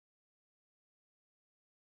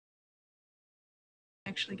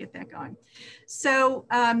actually get that going. So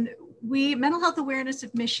Mental Health Awareness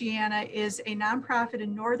of Michiana is a nonprofit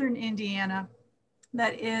in Northern Indiana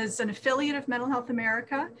that is an affiliate of Mental Health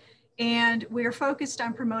America. And we are focused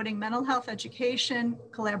on promoting mental health education,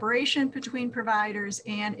 collaboration between providers,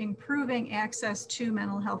 and improving access to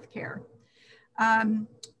mental health care.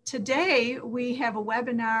 Today, we have a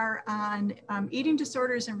webinar on eating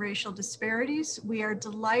disorders and racial disparities. We are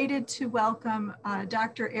delighted to welcome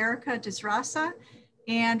Dr. Erikka Dzirasa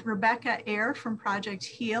and Rebecca Eyre from Project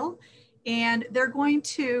HEAL. And they're going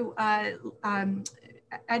to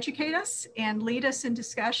educate us and lead us in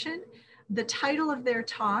discussion. The title of their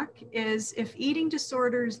talk is, "If Eating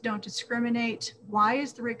Disorders Don't Discriminate, Why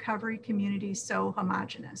is the Recovery Community So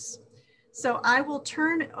Homogenous?" So I will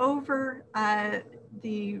turn over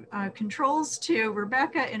the controls to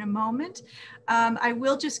Rebecca in a moment. I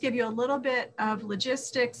will just give you a little bit of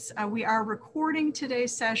logistics. We are recording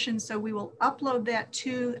today's session, so we will upload that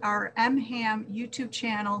to our MHAM YouTube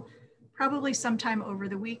channel probably sometime over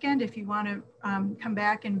the weekend. If you want to come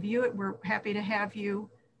back and view it, we're happy to have you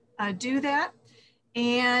do that.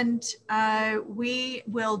 And we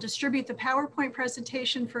will distribute the PowerPoint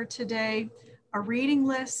presentation for today, a reading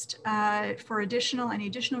list for any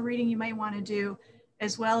additional reading you might want to do,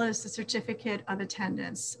 as well as the certificate of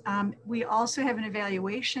attendance. We also have an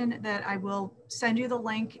evaluation that I will send you the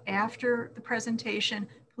link after the presentation.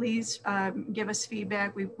 Please give us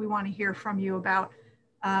feedback. We want to hear from you about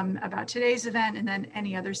today's event and then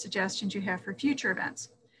any other suggestions you have for future events.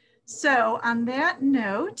 So on that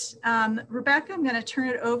note, Rebecca, I'm going to turn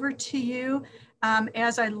it over to you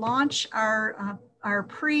as I launch our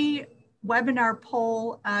pre-webinar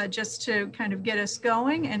poll just to kind of get us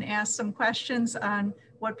going and ask some questions on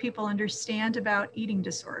what people understand about eating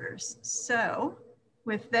disorders. So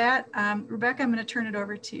with that, Rebecca, I'm going to turn it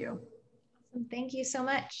over to you. Awesome. Thank you so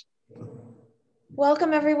much.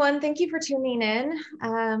 Welcome, everyone. Thank you for tuning in.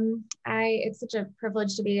 It's such a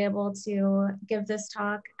privilege to be able to give this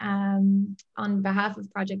talk on behalf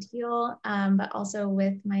of Project HEAL, but also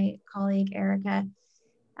with my colleague, Erikka.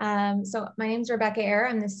 So my name is Rebecca Eyre.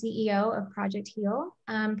 I'm the CEO of Project HEAL.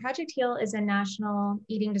 Project HEAL is a national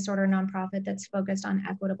eating disorder nonprofit that's focused on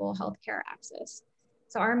equitable healthcare access.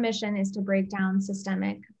 So our mission is to break down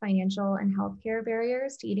systemic financial and healthcare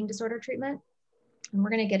barriers to eating disorder treatment. And we're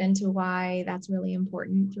going to get into why that's really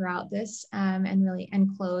important throughout this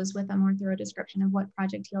and close with a more thorough description of what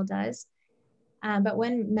Project HEAL does. But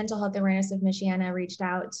when Mental Health Awareness of Michiana reached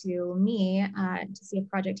out to me to see if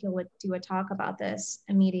Project HEAL would do a talk about this,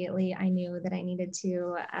 immediately I knew that I needed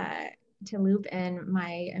to loop in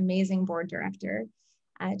my amazing board director,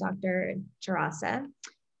 Dr. Dzirasa.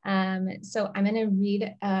 So I'm going to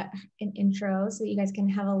read an intro so that you guys can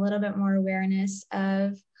have a little bit more awareness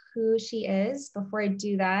of who she is. Before I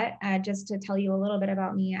do that, just to tell you a little bit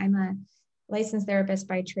about me, I'm a licensed therapist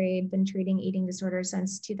by trade, been treating eating disorders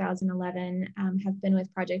since 2011, have been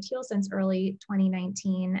with Project HEAL since early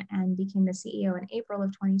 2019 and became the CEO in April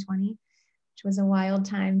of 2020, which was a wild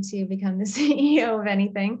time to become the CEO of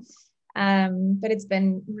anything. But it's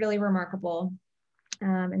been really remarkable.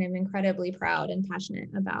 And I'm incredibly proud and passionate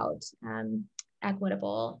about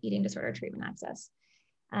equitable eating disorder treatment access.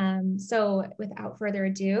 So without further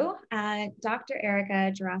ado, Dr.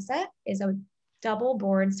 Erikka Dzirasa is a double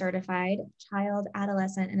board certified child,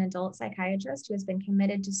 adolescent, and adult psychiatrist who has been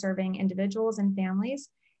committed to serving individuals and families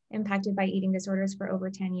impacted by eating disorders for over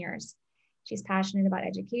 10 years. She's passionate about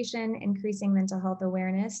education, increasing mental health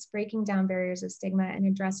awareness, breaking down barriers of stigma, and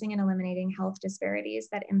addressing and eliminating health disparities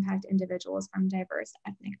that impact individuals from diverse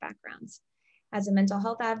ethnic backgrounds. As a mental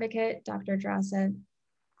health advocate, Dr. Dzirasa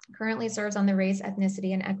currently serves on the Race,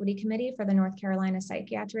 Ethnicity, and Equity Committee for the North Carolina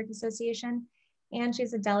Psychiatric Association, and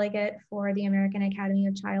she's a delegate for the American Academy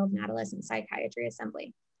of Child and Adolescent Psychiatry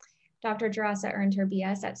Assembly. Dr. Dzirasa earned her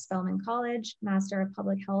BS at Spelman College, Master of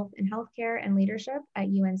Public Health and Healthcare and Leadership at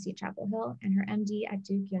UNC Chapel Hill, and her MD at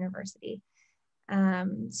Duke University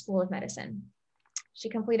School of Medicine. She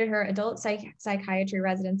completed her adult psychiatry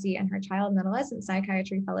residency and her child and adolescent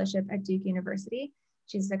psychiatry fellowship at Duke University.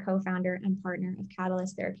 She's the co-founder and partner of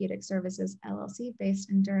Catalyst Therapeutic Services, LLC, based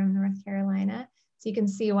in Durham, North Carolina. So you can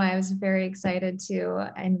see why I was very excited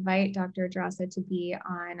to invite Dr. Dzirasa to be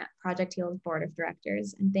on Project HEAL's board of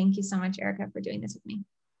directors. And thank you so much, Erikka, for doing this with me.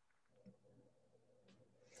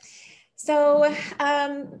 So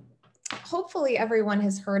hopefully everyone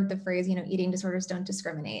has heard the phrase, eating disorders don't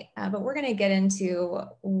discriminate, but we're going to get into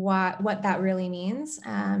what that really means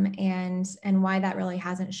and why that really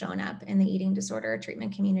hasn't shown up in the eating disorder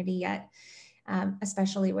treatment community yet,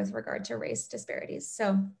 especially with regard to race disparities.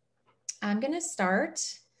 So I'm going to start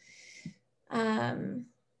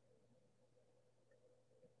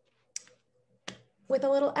with a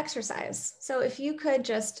little exercise. So if you could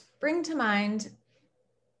just bring to mind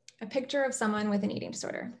a picture of someone with an eating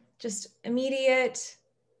disorder, just immediate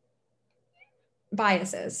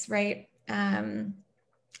biases, right?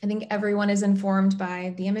 I think everyone is informed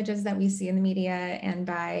by the images that we see in the media and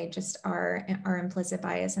by just our implicit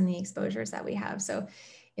bias and the exposures that we have. So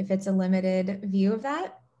if it's a limited view of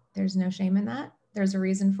that, there's no shame in that. There's a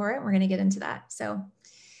reason for it. We're going to get into that. So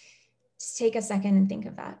just take a second and think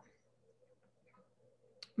of that.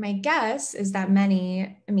 My guess is that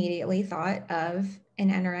many immediately thought of an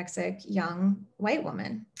anorexic young white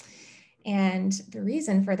woman. And the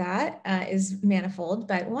reason for that is manifold,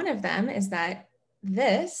 but one of them is that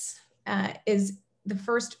this is the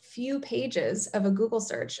first few pages of a Google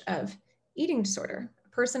search of eating disorder,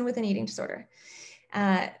 person with an eating disorder.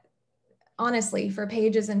 Honestly, for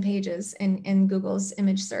pages and pages in Google's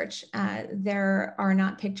image search, there are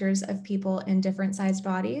not pictures of people in different sized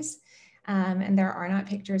bodies, and there are not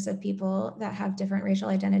pictures of people that have different racial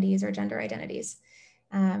identities or gender identities.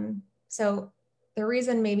 So the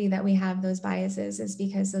reason maybe that we have those biases is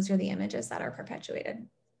because those are the images that are perpetuated.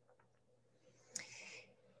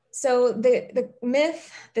 So the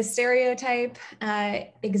myth, the stereotype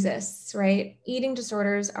exists, right? Eating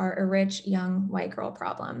disorders are a rich, young, white girl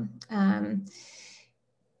problem.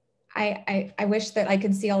 I wish that I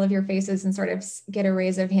could see all of your faces and sort of get a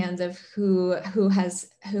raise of hands of who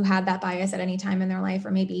had that bias at any time in their life,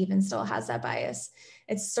 or maybe even still has that bias.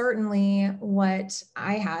 It's certainly what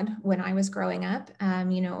I had when I was growing up.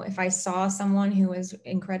 You know, if I saw someone who was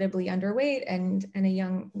incredibly underweight and a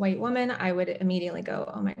young white woman, I would immediately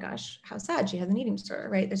go, oh my gosh, how sad, she has an eating disorder,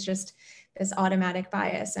 right? It's just this automatic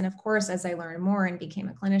bias. And of course, as I learned more and became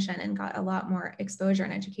a clinician and got a lot more exposure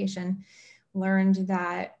and education, learned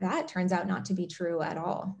that that turns out not to be true at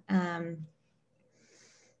all.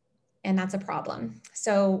 And that's a problem.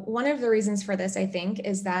 So one of the reasons for this, I think,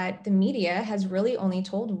 is that the media has really only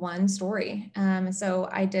told one story. So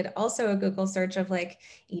I did also a Google search of like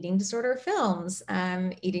eating disorder films,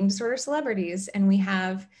 eating disorder celebrities, and we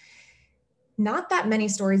have not that many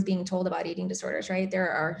stories being told about eating disorders, right? There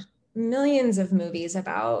are millions of movies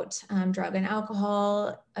about drug and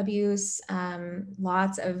alcohol abuse,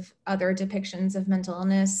 lots of other depictions of mental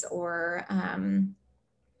illness or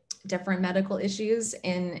different medical issues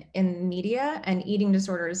in media, and eating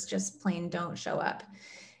disorders just plain don't show up.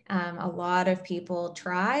 A lot of people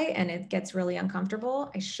try and it gets really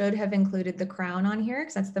uncomfortable. I should have included The Crown on here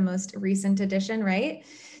because that's the most recent edition, right?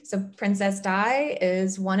 So Princess Di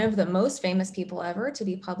is one of the most famous people ever to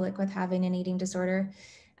be public with having an eating disorder.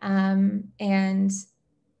 And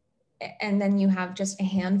then you have just a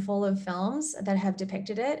handful of films that have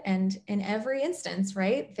depicted it. And in every instance,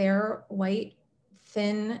 right, they're white,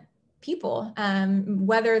 thin people,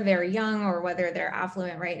 whether they're young or whether they're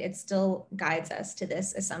affluent, right, it still guides us to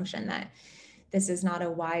this assumption that this is not a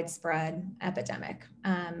widespread epidemic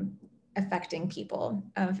affecting people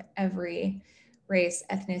of every race,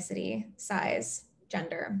 ethnicity, size,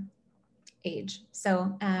 gender, age.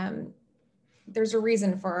 So there's a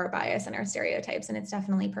reason for our bias and our stereotypes, and it's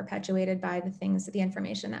definitely perpetuated by the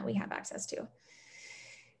information that we have access to.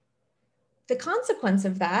 The consequence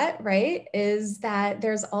of that, right, is that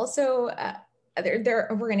there's also,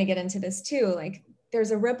 we're going to get into this too, like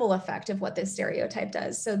there's a ripple effect of what this stereotype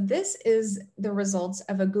does. So this is the results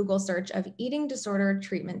of a Google search of eating disorder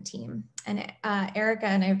treatment team. And Erikka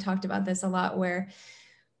and I have talked about this a lot where,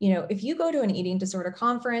 you know, if you go to an eating disorder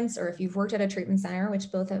conference or if you've worked at a treatment center,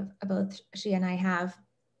 which both she and I have,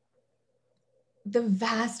 the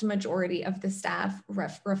vast majority of the staff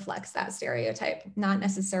reflects that stereotype, not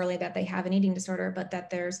necessarily that they have an eating disorder, but that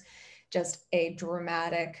there's just a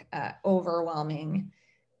dramatic, overwhelming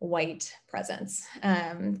white presence.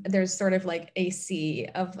 There's sort of like a sea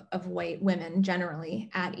of white women generally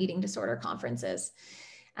at eating disorder conferences.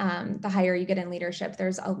 The higher you get in leadership,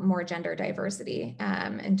 there's more gender diversity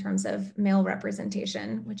in terms of male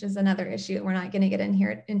representation, which is another issue we're not going to get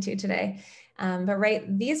into today. But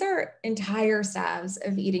right, these are entire staffs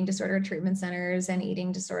of eating disorder treatment centers and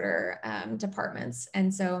eating disorder departments.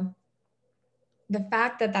 And so the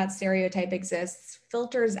fact that that stereotype exists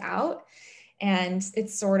filters out, and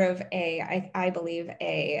it's sort of I believe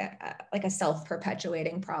like a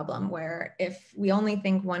self-perpetuating problem where if we only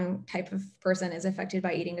think one type of person is affected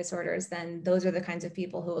by eating disorders, then those are the kinds of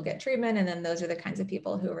people who will get treatment, and then those are the kinds of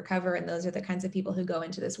people who recover, and those are the kinds of people who go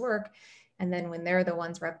into this work. And then when they're the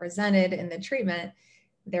ones represented in the treatment,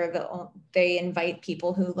 they invite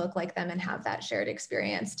people who look like them and have that shared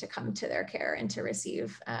experience to come to their care and to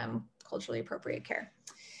receive culturally appropriate care.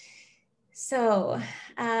 So,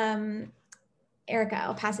 Erikka,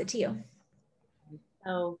 I'll pass it to you.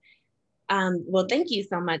 So Well, thank you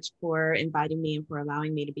so much for inviting me and for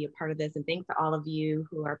allowing me to be a part of this. And thanks to all of you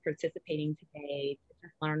who are participating today to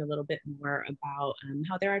just learn a little bit more about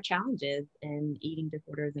how there are challenges in eating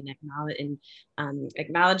disorders and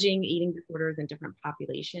acknowledging eating disorders in different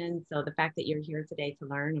populations. So the fact that you're here today to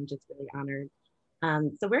learn, I'm just really honored.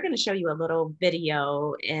 So we're going to show you a little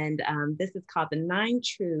video, and this is called The 9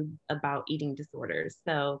 Truths About Eating Disorders.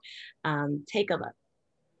 So take a look.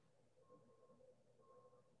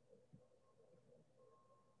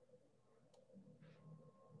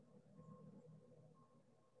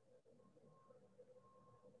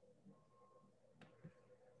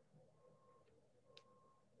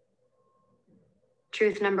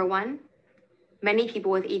 Truth number 1, many people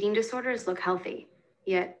with eating disorders look healthy,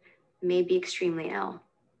 yet may be extremely ill.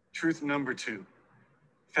 Truth number 2,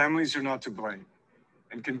 families are not to blame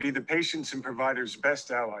and can be the patients' and providers' best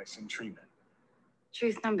allies in treatment.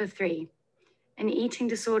 Truth number 3, an eating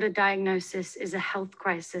disorder diagnosis is a health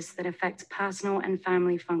crisis that affects personal and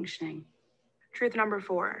family functioning. Truth number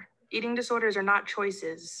 4, eating disorders are not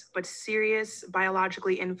choices, but serious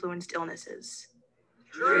biologically influenced illnesses.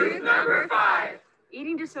 Truth number 5,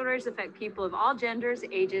 eating disorders affect people of all genders,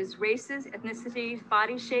 ages, races, ethnicities,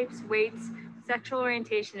 body shapes, weights, sexual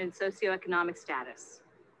orientation, and socioeconomic status.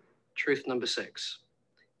 Truth number 6,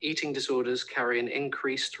 eating disorders carry an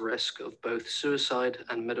increased risk of both suicide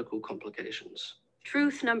and medical complications.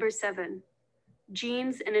 Truth number 7,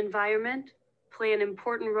 genes and environment play an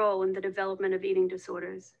important role in the development of eating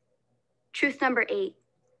disorders. Truth number 8,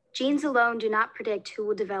 genes alone do not predict who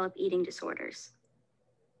will develop eating disorders.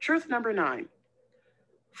 Truth number 9,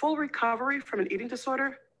 full recovery from an eating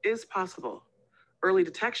disorder is possible. Early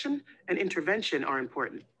detection and intervention are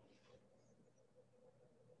important.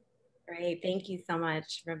 Great, thank you so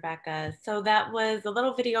much, Rebecca. So that was a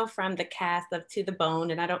little video from the cast of To the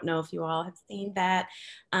Bone, and I don't know if you all have seen that,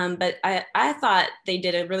 but I thought they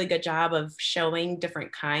did a really good job of showing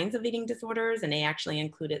different kinds of eating disorders, and they actually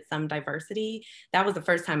included some diversity. That was the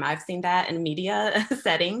first time I've seen that in a media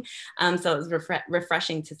setting, so it was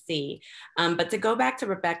refreshing to see. But to go back to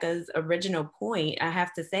Rebecca's original point, I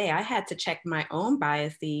have to say I had to check my own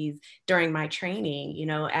biases during my training. You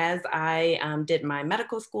know, as I did my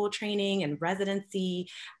medical school training and residency,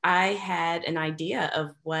 I had an idea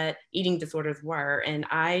of what eating disorders were. And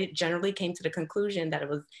I generally came to the conclusion that it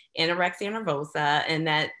was anorexia nervosa and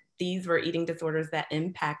that these were eating disorders that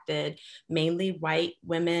impacted mainly white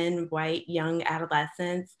women, white young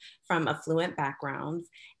adolescents from affluent backgrounds.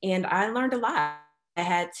 And I learned a lot. I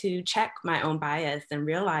had to check my own bias and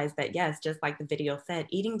realize that, yes, just like the video said,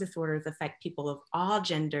 eating disorders affect people of all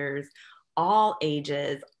genders, all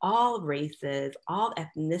ages, all races, all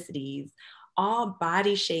ethnicities, all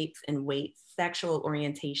body shapes and weights, sexual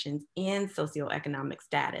orientations, and socioeconomic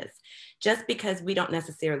status. Just because we don't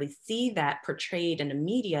necessarily see that portrayed in the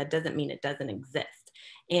media doesn't mean it doesn't exist.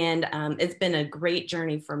 And it's been a great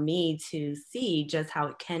journey for me to see just how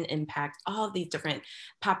it can impact all of these different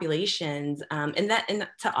populations, and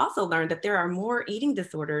to also learn that there are more eating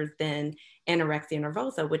disorders than anorexia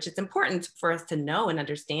nervosa, which is important for us to know and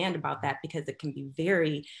understand about that because it can be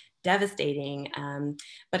very devastating.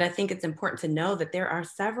 But I think it's important to know that there are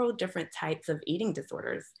several different types of eating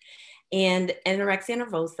disorders. And anorexia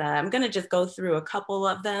nervosa, I'm going to just go through a couple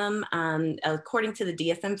of them according to the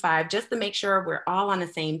DSM-5, just to make sure we're all on the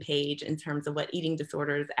same page in terms of what eating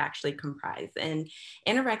disorders actually comprise. And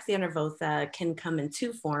anorexia nervosa can come in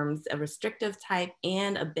 2 forms, a restrictive type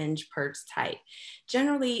and a binge purge type.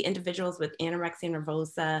 Generally, individuals with anorexia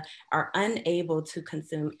nervosa are unable to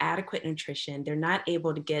consume adequate nutrition. They're not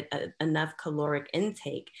able to get enough caloric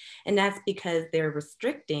intake. And that's because they're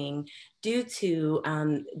restricting due to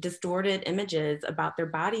distorted images about their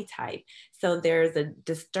body type. So there's a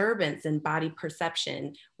disturbance in body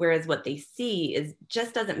perception, whereas what they see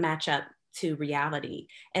just doesn't match up to reality.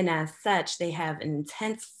 And as such, they have an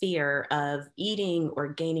intense fear of eating or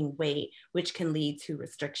gaining weight, which can lead to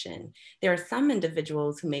restriction. There are some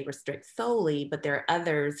individuals who may restrict solely, but there are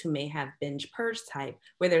others who may have binge purge type,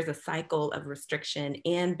 where there's a cycle of restriction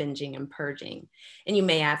and binging and purging. And you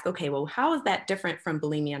may ask, okay, well, how is that different from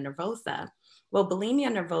bulimia nervosa? Well, bulimia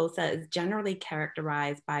nervosa is generally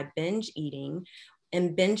characterized by binge eating,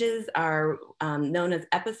 and binges are known as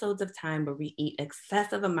episodes of time where we eat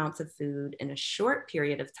excessive amounts of food in a short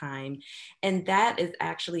period of time. And that is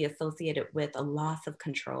actually associated with a loss of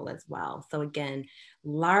control as well. So again,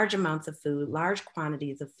 large amounts of food, large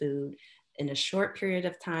quantities of food in a short period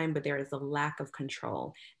of time, but there is a lack of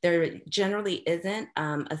control. There generally isn't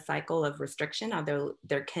a cycle of restriction, although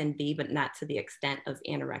there can be, but not to the extent of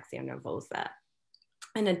anorexia nervosa.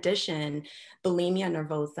 In addition, bulimia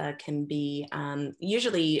nervosa can be,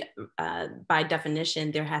 usually by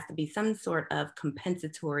definition, there has to be some sort of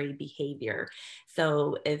compensatory behavior.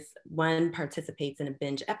 So if one participates in a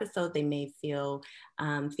binge episode, they may feel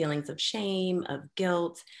feelings of shame, of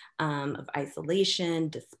guilt, of isolation,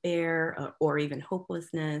 despair, or even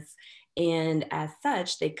hopelessness. And as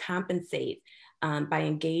such, they compensate by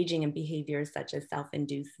engaging in behaviors such as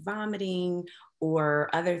self-induced vomiting or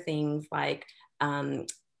other things like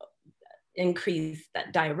increased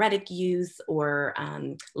diuretic use or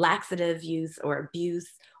laxative use or abuse,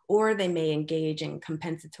 or they may engage in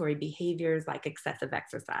compensatory behaviors like excessive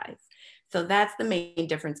exercise. So that's the main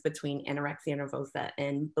difference between anorexia nervosa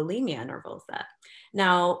and bulimia nervosa.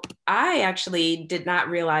 Now, I actually did not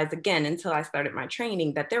realize, again, until I started my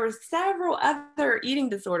training, that there were several other eating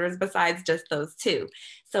disorders besides just those two.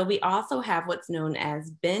 So we also have what's known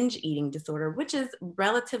as binge eating disorder, which is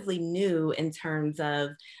relatively new in terms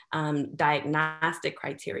of diagnostic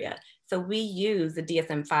criteria. So we use the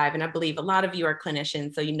DSM-5, and I believe a lot of you are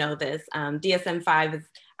clinicians, so you know this. DSM-5 is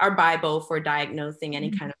our Bible for diagnosing any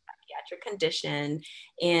kind of psychiatric condition,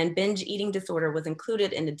 and binge eating disorder was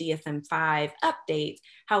included in the DSM-5 update.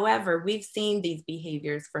 However, we've seen these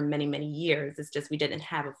behaviors for many, many years. It's just we didn't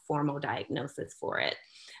have a formal diagnosis for it.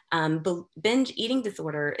 Binge eating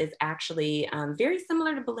disorder is actually very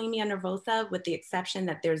similar to bulimia nervosa, with the exception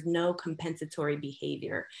that there's no compensatory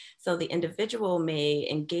behavior. So the individual may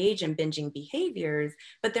engage in binging behaviors,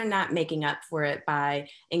 but they're not making up for it by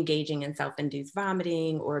engaging in self-induced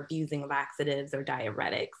vomiting or abusing laxatives or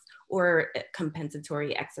diuretics or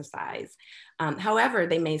compensatory exercise. However,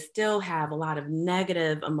 they may still have a lot of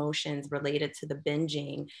negative emotions related to the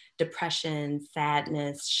binging: depression,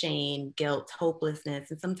 sadness, shame, guilt,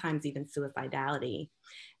 hopelessness, and sometimes even suicidality.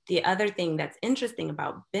 The other thing that's interesting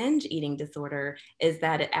about binge eating disorder is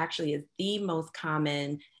that it actually is the most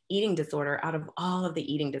common eating disorder out of all of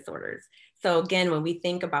the eating disorders. So again, when we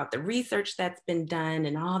think about the research that's been done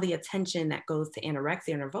and all the attention that goes to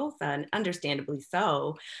anorexia nervosa, and understandably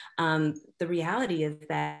so, the reality is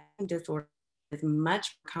that disorder is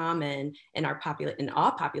much common in in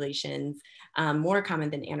all populations, more common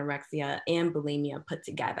than anorexia and bulimia put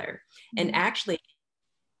together. And actually,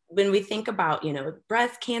 when we think about,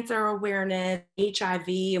 breast cancer awareness, HIV,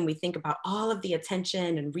 and we think about all of the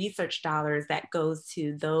attention and research dollars that goes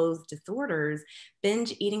to those disorders,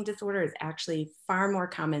 binge eating disorder is actually far more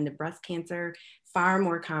common than breast cancer, far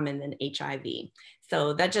more common than HIV.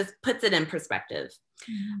 So that just puts it in perspective.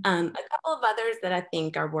 A couple of others that I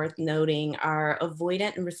think are worth noting are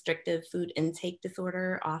avoidant and restrictive food intake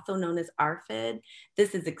disorder, also known as ARFID.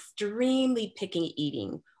 This is extremely picky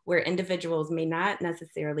eating, where individuals may not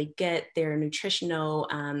necessarily get their nutritional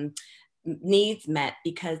needs met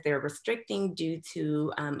because they're restricting due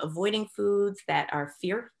to avoiding foods that are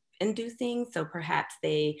fear-inducing. So perhaps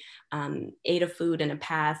they ate a food in a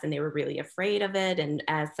past and they were really afraid of it, and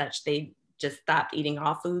as such, they just stopped eating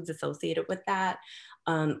all foods associated with that.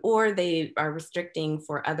 Or they are restricting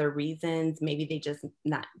for other reasons. Maybe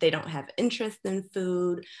they don't have interest in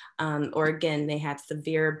food, or again, they have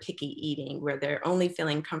severe picky eating where they're only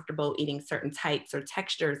feeling comfortable eating certain types or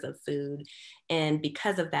textures of food. And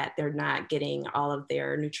because of that, they're not getting all of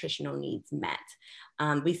their nutritional needs met.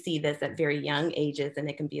 We see this at very young ages, and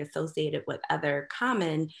it can be associated with other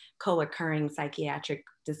common co-occurring psychiatric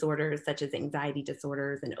disorders such as anxiety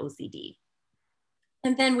disorders and OCD.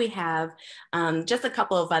 And then we have just a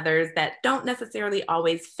couple of others that don't necessarily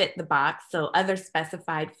always fit the box. So other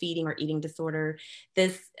specified feeding or eating disorder.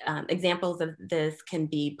 Examples of this can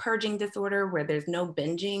be purging disorder, where there's no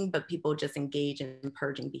binging, but people just engage in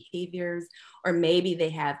purging behaviors. Or maybe they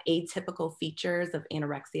have atypical features of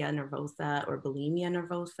anorexia nervosa or bulimia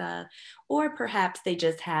nervosa. Or perhaps they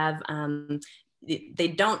just have, they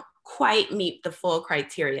don't quite meet the full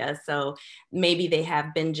criteria. So maybe they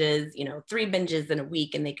have binges, 3 binges in a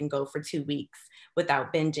week, and they can go for 2 weeks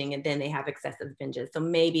without binging, and then they have excessive binges. So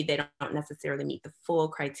maybe they don't necessarily meet the full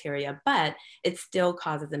criteria, but it still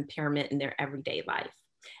causes impairment in their everyday life.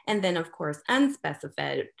 And then of course,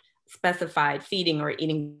 specified feeding or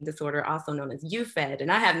eating disorder, also known as UFED.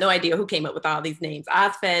 And I have no idea who came up with all these names,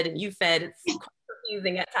 OSFED and UFED. It's quite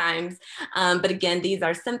confusing at times. But again, these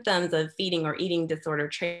are symptoms of feeding or eating disorder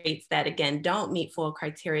traits that, again, don't meet full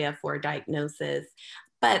criteria for diagnosis,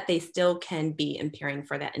 but they still can be impairing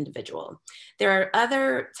for that individual. There are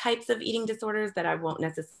other types of eating disorders that I won't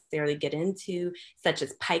necessarily get into, such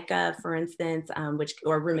as pica, for instance,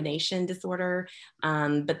 or rumination disorder,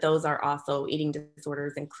 but those are also eating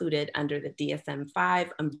disorders included under the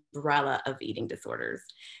DSM-5 umbrella of eating disorders.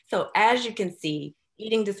 So as you can see,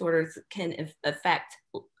 eating disorders can affect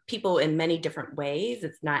people in many different ways.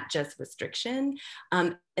 It's not just restriction.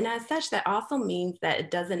 And as such, that also means that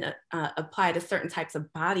it doesn't apply to certain types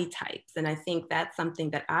of body types. And I think that's something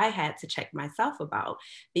that I had to check myself about,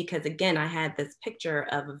 because again, I had this picture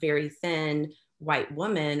of a very thin white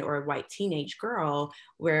woman or a white teenage girl,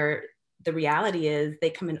 where the reality is they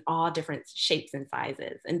come in all different shapes and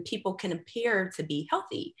sizes, and people can appear to be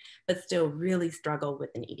healthy, but still really struggle with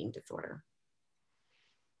an eating disorder.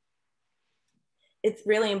 It's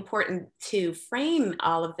really important to frame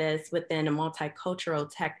all of this within a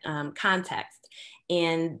multicultural context.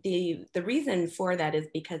 And the reason for that is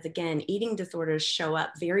because, again, eating disorders show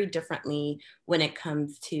up very differently when it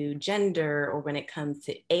comes to gender or when it comes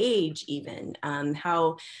to age even.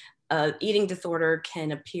 How eating disorder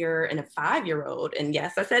can appear in a 5-year-old, and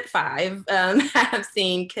yes, I said 5. I've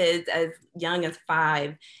seen kids as young as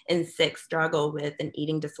 5 and 6 struggle with an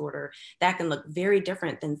eating disorder that can look very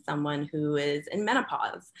different than someone who is in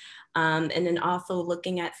menopause. And then also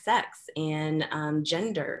looking at sex and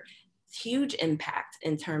gender. Huge impact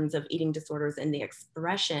in terms of eating disorders and the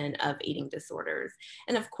expression of eating disorders.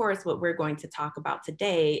 And of course, what we're going to talk about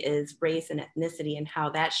today is race and ethnicity and how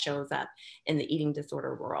that shows up in the eating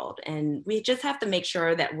disorder world. And we just have to make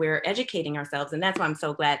sure that we're educating ourselves. And that's why I'm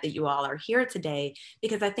so glad that you all are here today,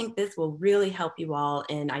 because I think this will really help you all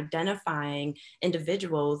in identifying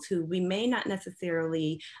individuals who we may not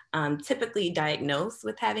necessarily typically diagnose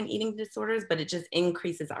with having eating disorders, but it just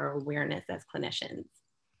increases our awareness as clinicians.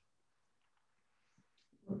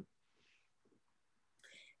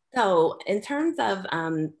 So in terms of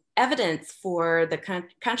evidence for the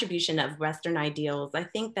contribution of Western ideals, I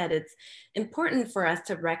think that it's important for us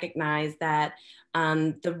to recognize that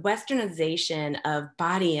the Westernization of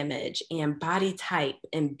body image and body type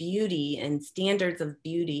and beauty and standards of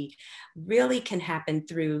beauty really can happen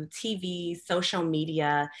through TV, social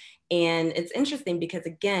media. And it's interesting because,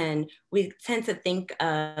 again, we tend to think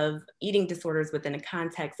of eating disorders within a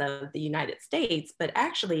context of the United States, but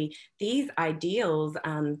actually these ideals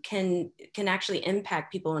can actually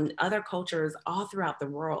impact people in other cultures all throughout the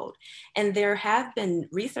world. And there have been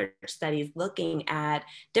research studies looking at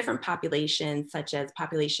different populations, such as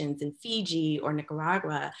populations in Fiji or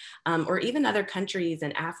Nicaragua, or even other countries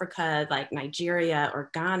in Africa like Nigeria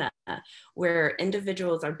or Ghana, where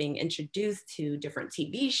individuals are being introduced to different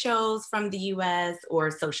TV shows from the US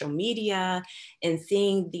or social media and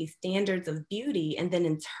seeing these standards of beauty and then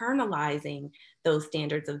internalizing those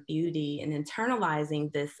standards of beauty and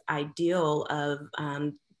internalizing this ideal of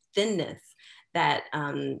thinness that,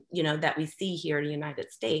 that we see here in the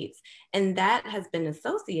United States. And that has been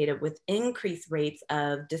associated with increased rates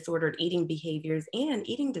of disordered eating behaviors and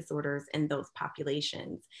eating disorders in those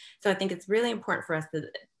populations. So I think it's really important for us to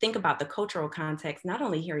think about the cultural context, not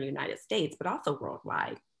only here in the United States, but also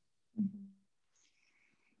worldwide.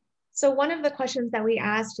 So one of the questions that we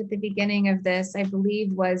asked at the beginning of this, I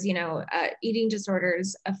believe, was, eating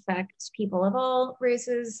disorders affect people of all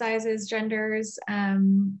races, sizes, genders,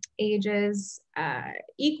 ages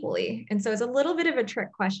equally. And so it's a little bit of a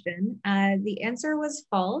trick question. The answer was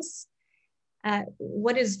false.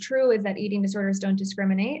 What is true is that eating disorders don't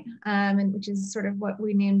discriminate, and which is sort of what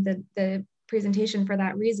we named the presentation for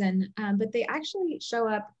that reason, but they actually show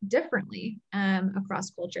up differently across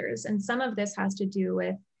cultures. And some of this has to do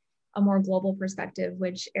with a more global perspective,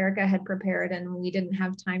 which Erikka had prepared and we didn't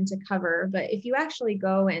have time to cover. But if you actually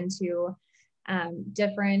go into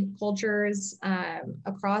different cultures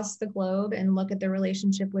across the globe and look at the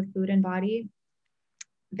relationship with food and body,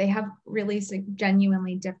 they have really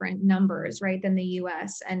genuinely different numbers, right, than the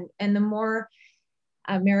US. And the more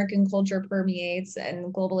American culture permeates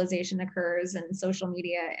and globalization occurs and social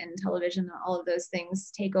media and television and all of those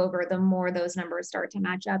things take over, the more those numbers start to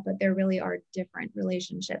match up. But there really are different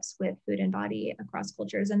relationships with food and body across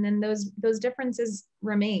cultures. And then those differences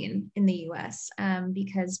remain in the US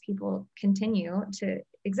because people continue to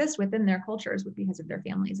exist within their cultures because of their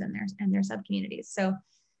families and their sub-communities. So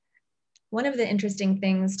one of the interesting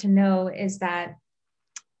things to know is that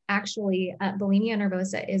actually, bulimia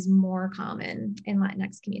nervosa is more common in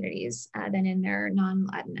Latinx communities than in their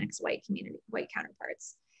non-Latinx white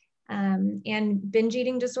counterparts. And binge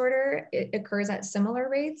eating disorder, it occurs at similar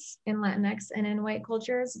rates in Latinx and in white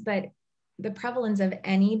cultures, but the prevalence of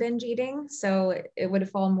any binge eating, so it would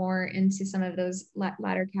fall more into some of those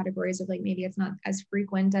latter categories of like maybe it's not as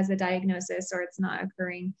frequent as a diagnosis or it's not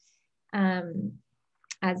occurring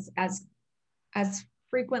as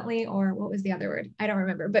frequently, or what was the other word? I don't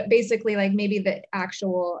remember, but basically like maybe the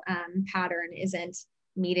actual pattern isn't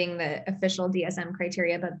meeting the official DSM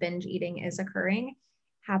criteria, but binge eating is occurring.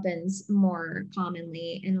 happens more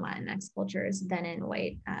commonly in Latinx cultures than in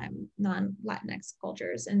white non-Latinx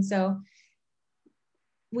cultures. And so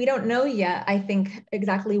we don't know yet, I think,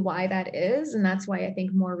 exactly why that is. And that's why I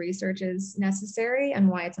think more research is necessary and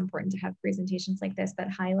why it's important to have presentations like this that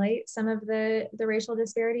highlight some of the racial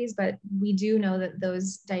disparities. But we do know that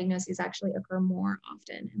those diagnoses actually occur more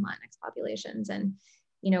often in Latinx populations. And,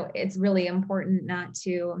 you know, it's really important not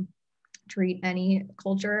to treat any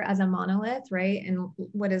culture as a monolith, right? And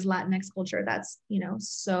what is Latinx culture? That's, you know,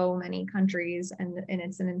 so many countries, and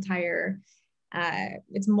it's an entire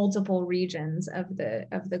it's multiple regions of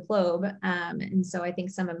the globe. And so I think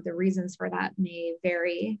some of the reasons for that may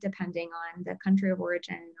vary depending on the country of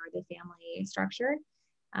origin or the family structure.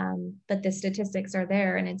 But the statistics are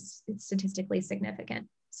there, and it's statistically significant.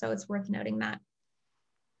 So it's worth noting that.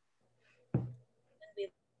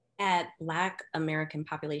 At Black American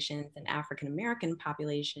populations and African American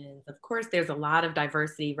populations, of course, there's a lot of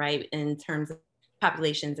diversity, right, in terms of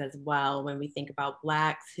populations as well. When we think about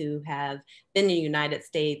Blacks who have been in the United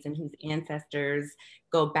States and whose ancestors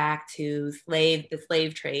go back to the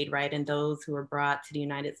slave trade, right, and those who were brought to the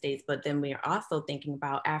United States. But then we are also thinking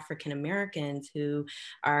about African Americans who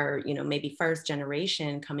are, you know, maybe first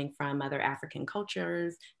generation coming from other African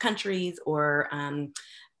countries, or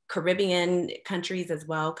Caribbean countries as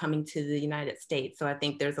well, coming to the United States. So I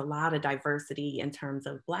think there's a lot of diversity in terms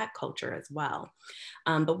of Black culture as well.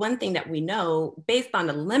 But one thing that we know, based on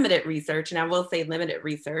the limited research, and I will say limited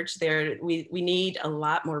research, we need a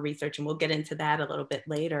lot more research, and we'll get into that a little bit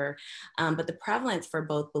later. But the prevalence for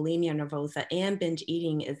both bulimia nervosa and binge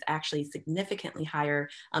eating is actually significantly higher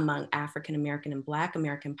among African American and Black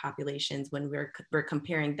American populations when we're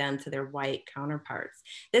comparing them to their white counterparts.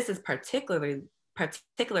 This is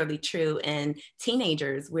particularly true in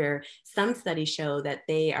teenagers, where some studies show that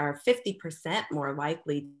they are 50% more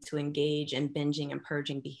likely to engage in binging and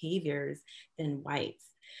purging behaviors than whites.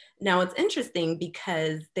 Now, it's interesting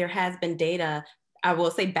because there has been data, I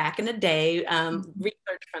will say back in the day,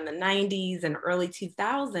 research from the 90s and early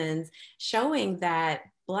 2000s showing that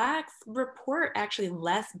Blacks report actually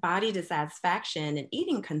less body dissatisfaction and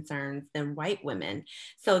eating concerns than white women.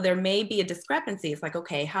 So there may be a discrepancy. It's like,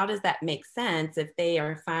 okay, how does that make sense if they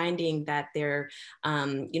are finding that they're,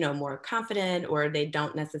 you know, more confident, or they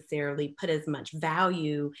don't necessarily put as much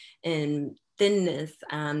value in thinness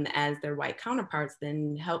as their white counterparts?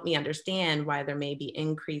 Then help me understand why there may be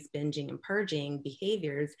increased binging and purging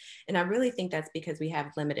behaviors. And I really think that's because we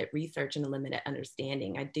have limited research and a limited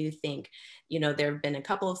understanding. I do think, you know, there have been a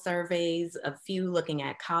couple of surveys, a few looking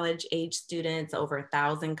at college age students, over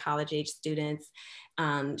 1,000 college age students,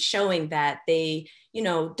 showing that they, you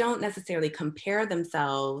know, don't necessarily compare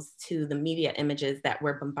themselves to the media images that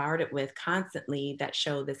we're bombarded with constantly that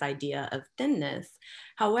show this idea of thinness.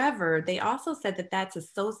 However, they also said that that's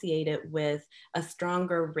associated with a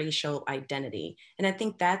stronger racial identity. And I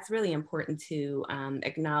think that's really important to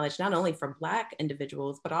acknowledge, not only for Black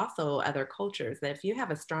individuals, but also other cultures, that if you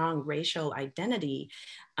have a strong racial identity,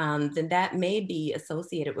 then that may be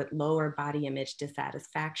associated with lower body image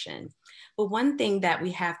dissatisfaction. But one thing that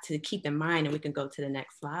we have to keep in mind, and we can go to the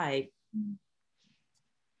next slide,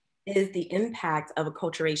 is the impact of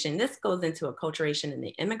acculturation. This goes into acculturation in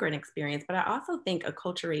the immigrant experience, but I also think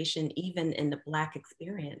acculturation even in the Black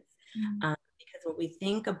experience. Because when we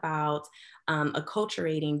think about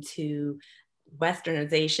acculturating to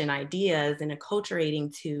Westernization ideas and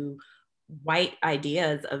acculturating to white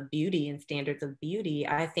ideas of beauty and standards of beauty,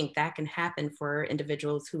 I think that can happen for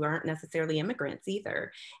individuals who aren't necessarily immigrants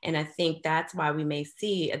either. And I think that's why we may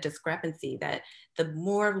see a discrepancy, that the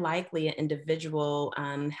more likely an individual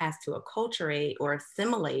has to acculturate or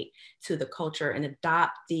assimilate to the culture and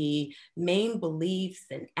adopt the main beliefs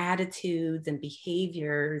and attitudes and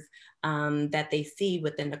behaviors that they see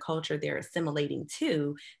within the culture they're assimilating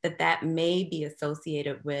to, that may be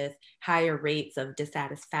associated with higher rates of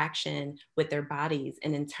dissatisfaction with their bodies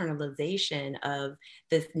and internalization of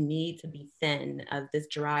this need to be thin, of this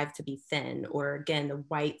drive to be thin, or again, the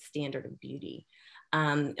white standard of beauty.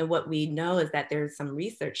 And what we know is that there's some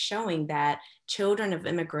research showing that children of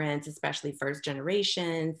immigrants, especially first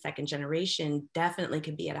generation, second generation, definitely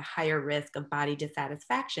could be at a higher risk of body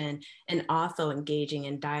dissatisfaction and also engaging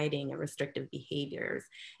in dieting and restrictive behaviors.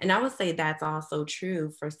 And I would say that's also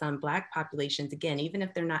true for some Black populations. Again, even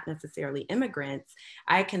if they're not necessarily immigrants,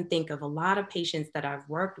 I can think of a lot of patients that I've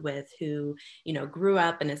worked with who, you know, grew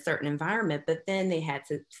up in a certain environment, but then they had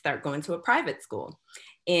to start going to a private school.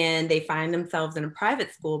 And they find themselves in a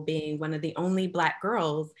private school being one of the only Black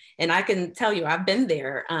girls. And I can tell you, I've been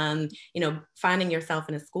there, you know, finding yourself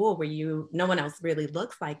in a school where no one else really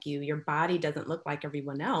looks like you, your body doesn't look like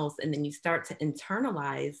everyone else. And then you start to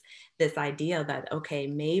internalize this idea that, okay,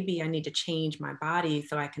 maybe I need to change my body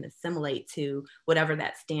so I can assimilate to whatever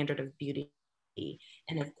that standard of beauty.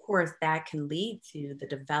 And of course, that can lead to the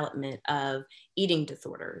development of eating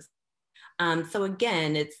disorders. So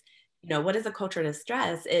again, it's, you know, what is a culture of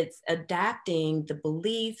stress? It's adapting the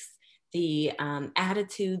beliefs, the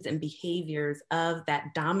attitudes and behaviors of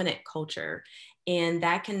that dominant culture. And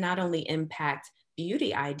that can not only impact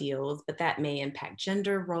beauty ideals, but that may impact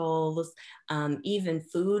gender roles, even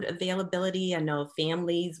food availability. I know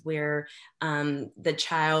families where the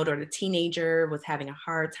child or the teenager was having a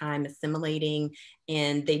hard time assimilating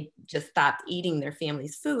and they just stopped eating their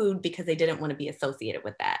family's food because they didn't want to be associated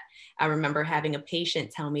with that. I remember having a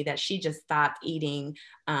patient tell me that she just stopped eating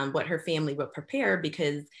what her family would prepare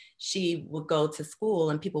because she would go to school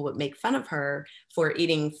and people would make fun of her for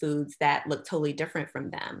eating foods that looked totally different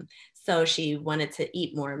from them. So she wanted to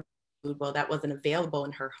eat more food. Well, that wasn't available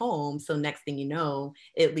in her home. So next thing you know,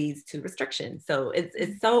 it leads to restriction. So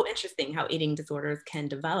it's so interesting how eating disorders can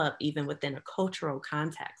develop even within a cultural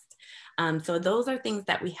context. So those are things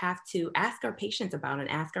that we have to ask our patients about and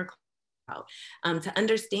ask our to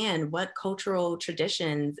understand what cultural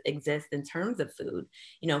traditions exist in terms of food.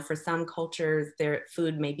 You know, for some cultures, their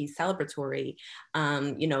food may be celebratory.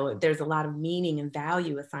 You know, there's a lot of meaning and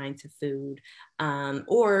value assigned to food,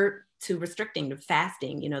 or to restricting, to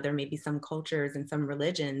fasting. You know, there may be some cultures and some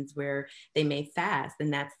religions where they may fast,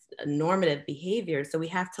 and that's a normative behavior. So we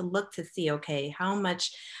have to look to see, okay, how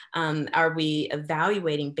much are we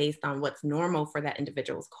evaluating based on what's normal for that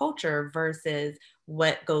individual's culture versus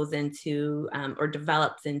what goes into or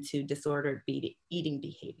develops into disordered eating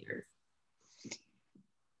behaviors.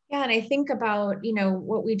 Yeah, and I think about, you know,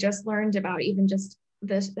 what we just learned about even just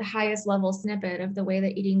the highest level snippet of the way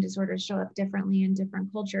that eating disorders show up differently in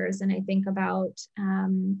different cultures. And I think about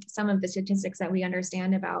some of the statistics that we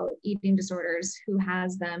understand about eating disorders, who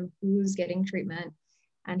has them, who's getting treatment,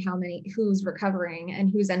 and who's recovering and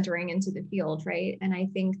who's entering into the field, right? And I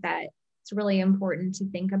think that it's really important to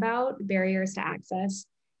think about barriers to access.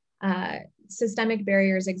 Systemic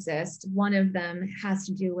barriers exist. One of them has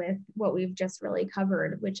to do with what we've just really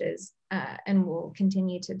covered, which is, and we'll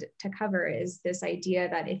continue to cover, is this idea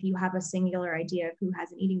that if you have a singular idea of who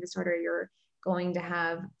has an eating disorder, you're going to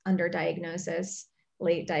have underdiagnosis,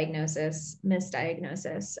 late diagnosis,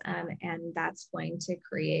 misdiagnosis, and that's going to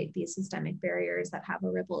create these systemic barriers that have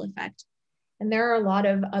a ripple effect. And there are a lot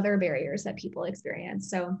of other barriers that people experience.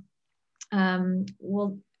 So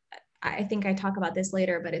I think I talk about this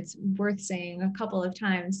later, but it's worth saying a couple of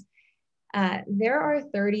times. There are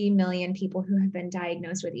 30 million people who have been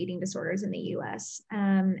diagnosed with eating disorders in the US.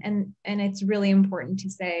 And it's really important to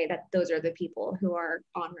say that those are the people who are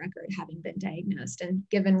on record having been diagnosed. And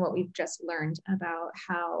given what we've just learned about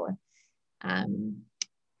how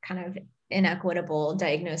kind of inequitable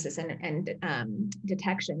diagnosis and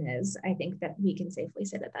detection is, I think that we can safely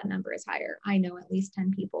say that that number is higher. I know at least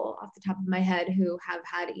 10 people off the top of my head who have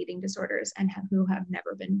had eating disorders and who have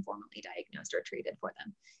never been formally diagnosed or treated for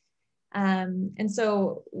them. And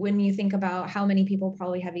so when you think about how many people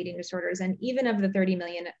probably have eating disorders, and even of the 30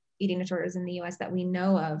 million eating disorders in the US that we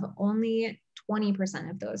know of, only 20%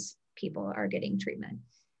 of those people are getting treatment.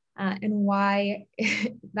 And why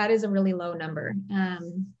that is a really low number.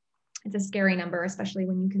 It's a scary number, especially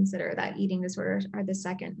when you consider that eating disorders are the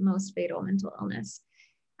second most fatal mental illness,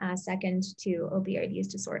 second to opioid use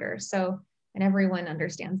disorder. So, and everyone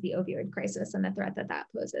understands the opioid crisis and the threat that that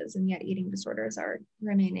poses, and yet eating disorders are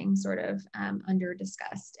remaining sort of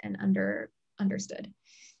under-discussed and understood.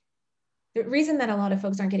 The reason that a lot of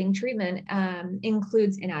folks aren't getting treatment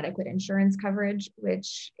includes inadequate insurance coverage,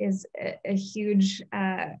 which is a huge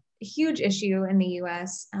issue in the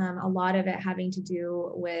US. A lot of it having to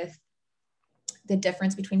do with the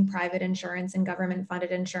difference between private insurance and government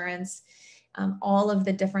funded insurance, all of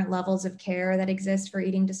the different levels of care that exist for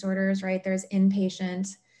eating disorders, right? There's inpatient,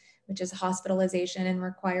 which is hospitalization and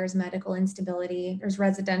requires medical instability. There's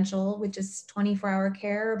residential, which is 24-hour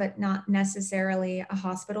care, but not necessarily a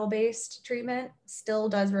hospital-based treatment, still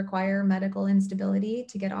does require medical instability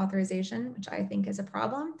to get authorization, which I think is a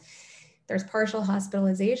problem. There's partial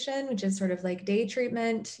hospitalization, which is sort of like day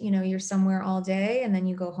treatment. You know, you're somewhere all day and then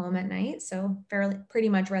you go home at night. So pretty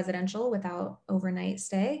much residential without overnight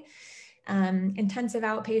stay. Intensive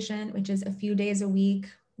outpatient, which is a few days a week,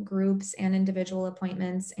 groups and individual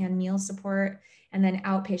appointments and meal support. And then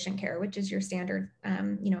outpatient care, which is your standard,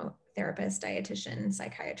 therapist, dietitian,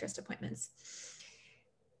 psychiatrist appointments.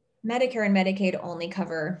 Medicare and Medicaid only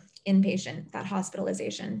cover inpatient, that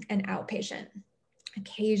hospitalization, and outpatient.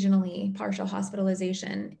 Occasionally partial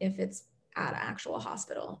hospitalization if it's at an actual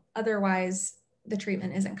hospital. Otherwise, the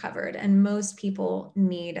treatment isn't covered. And most people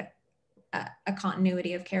need a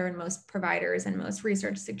continuity of care, and most providers and most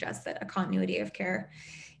research suggests that a continuity of care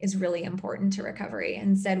is really important to recovery.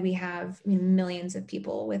 Instead, we have millions of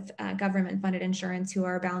people with government funded insurance who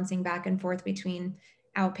are bouncing back and forth between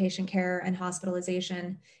outpatient care and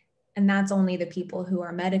hospitalization. And that's only the people who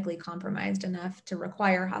are medically compromised enough to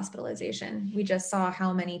require hospitalization. We just saw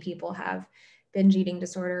how many people have binge eating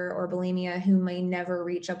disorder or bulimia who may never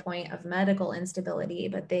reach a point of medical instability,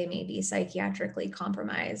 but they may be psychiatrically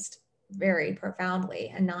compromised very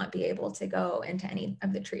profoundly and not be able to go into any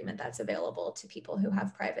of the treatment that's available to people who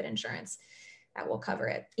have private insurance that will cover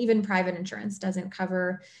it. Even private insurance doesn't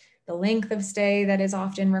cover the length of stay that is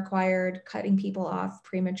often required, cutting people off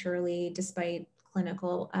prematurely despite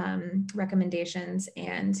clinical recommendations.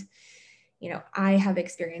 And, I have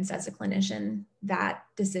experienced as a clinician that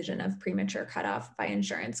decision of premature cutoff by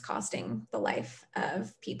insurance costing the life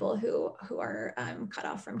of people who are cut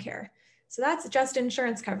off from care. So that's just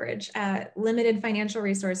insurance coverage. Limited financial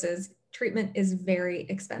resources, treatment is very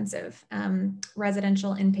expensive.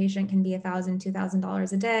 Residential inpatient can be $1,000,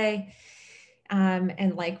 $2,000 a day.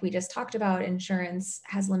 And like we just talked about, insurance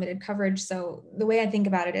has limited coverage. So the way I think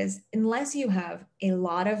about it is, unless you have a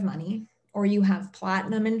lot of money or you have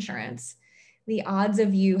platinum insurance, the odds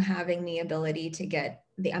of you having the ability to get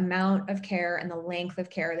the amount of care and the length of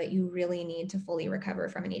care that you really need to fully recover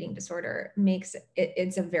from an eating disorder makes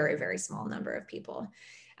it's a very, very small number of people.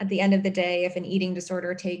 At the end of the day, if an eating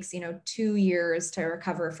disorder takes, 2 years to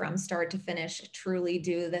recover from start to finish, truly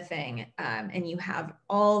do the thing, and you have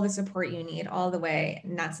all the support you need all the way,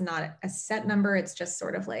 and that's not a set number, it's just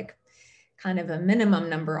sort of like kind of a minimum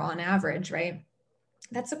number on average, right?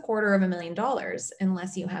 That's $250,000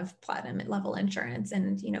 unless you have platinum level insurance.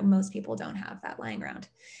 And, most people don't have that lying around.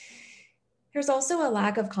 There's also a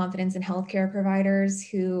lack of confidence in healthcare providers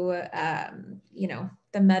who,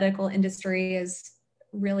 the medical industry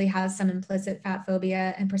really has some implicit fat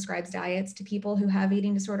phobia and prescribes diets to people who have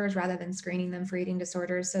eating disorders rather than screening them for eating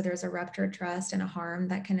disorders. So there's a ruptured trust and a harm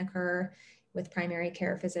that can occur with primary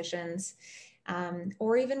care physicians.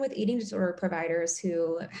 Or even with eating disorder providers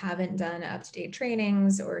who haven't done up-to-date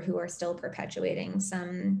trainings or who are still perpetuating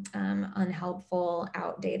some unhelpful,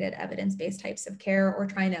 outdated evidence-based types of care, or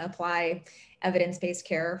trying to apply evidence-based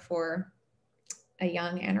care for a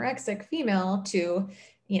young anorexic female to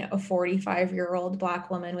a 45-year-old Black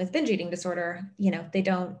woman with binge eating disorder. They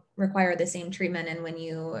don't require the same treatment. And when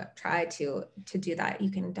you try to do that,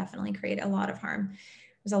 you can definitely create a lot of harm.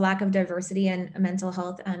 There's a lack of diversity in mental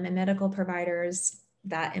health and medical providers.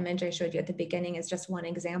 That image I showed you at the beginning is just one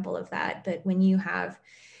example of that. But when you have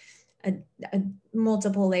a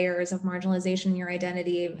multiple layers of marginalization in your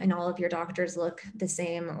identity and all of your doctors look the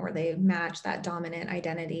same or they match that dominant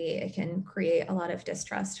identity, it can create a lot of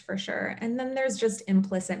distrust for sure. And then there's just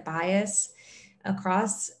implicit bias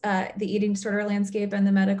across the eating disorder landscape and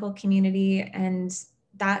the medical community. And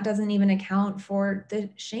that doesn't even account for the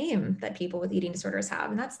shame that people with eating disorders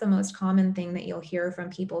have. And that's the most common thing that you'll hear from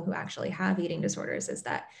people who actually have eating disorders, is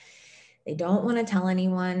that they don't want to tell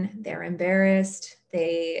anyone, they're embarrassed,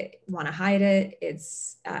 they want to hide it.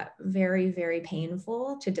 It's very, very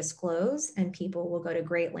painful to disclose, and people will go to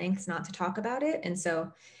great lengths not to talk about it. And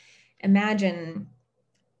so imagine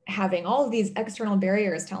having all of these external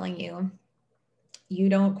barriers telling you, you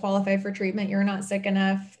don't qualify for treatment, you're not sick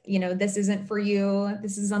enough, this isn't for you,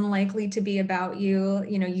 this is unlikely to be about you,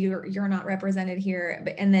 you're not represented here.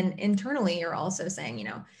 And then internally, you're also saying,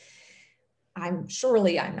 I'm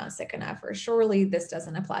not sick enough, or surely this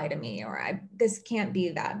doesn't apply to me, or this can't be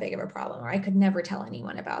that big of a problem, or I could never tell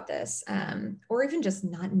anyone about this, or even just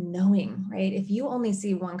not knowing, right? If you only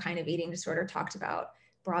see one kind of eating disorder talked about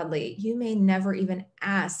broadly, you may never even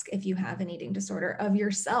ask if you have an eating disorder of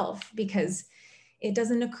yourself, because it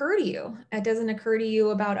doesn't occur to you. It doesn't occur to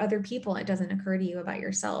you about other people. It doesn't occur to you about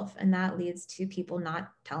yourself. And that leads to people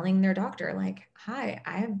not telling their doctor, like, hi,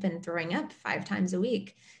 I have been throwing up 5 times a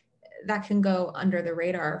week. That can go under the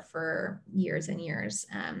radar for years and years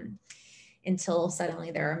until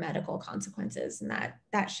suddenly there are medical consequences. And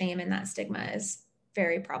that shame and that stigma is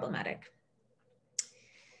very problematic.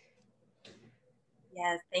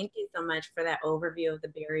 Yes, thank you so much for that overview of the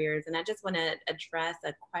barriers. And I just want to address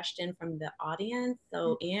a question from the audience.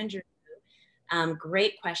 So Andrew,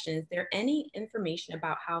 great question. Is there any information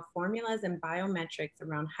about how formulas and biometrics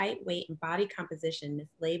around height, weight, and body composition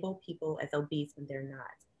mislabel people as obese when they're not?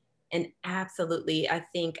 And absolutely, I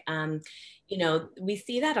think, you know, we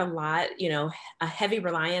see that a lot, you know, a heavy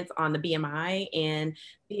reliance on the BMI. And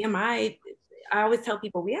BMI, I always tell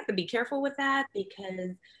people we have to be careful with that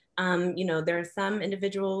because, you know, there are some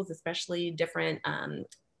individuals, especially different,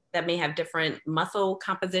 that may have different muscle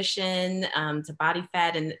composition to body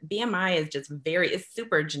fat, and BMI is just it's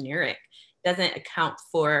super generic. Doesn't account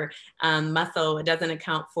for muscle. It doesn't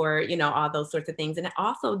account for, you know, all those sorts of things. And it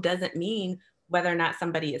also doesn't mean whether or not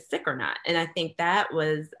somebody is sick or not. And I think that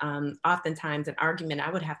was oftentimes an argument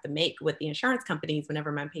I would have to make with the insurance companies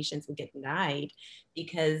whenever my patients would get denied,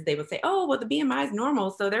 because they would say, oh, well, the BMI is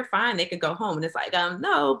normal, so they're fine, they could go home. And it's like,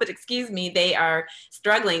 no, but excuse me, they are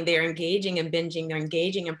struggling. They're engaging in binging, they're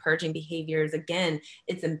engaging in purging behaviors. Again,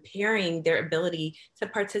 it's impairing their ability to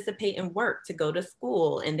participate in work, to go to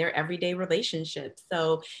school, and their everyday relationships.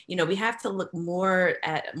 So, you know, we have to look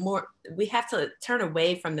we have to turn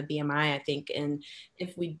away from the BMI, I think. And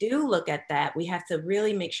if we do look at that, we have to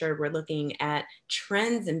really make sure we're looking at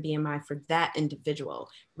trends in BMI for that individual,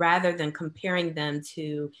 rather than comparing them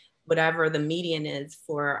to whatever the median is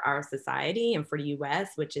for our society and for the US,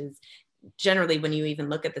 which is generally, when you even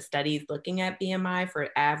look at the studies looking at BMI for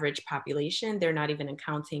average population, they're not even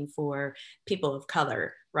accounting for people of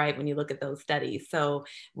color, right? When you look at those studies. So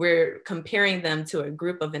we're comparing them to a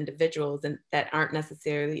group of individuals and that aren't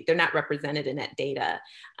necessarily, they're not represented in that data.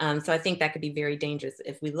 So I think that could be very dangerous.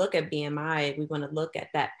 If we look at BMI, we want to look at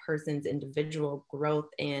that person's individual growth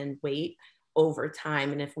and weight over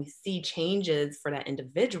time. And if we see changes for that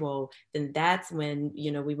individual, then that's when,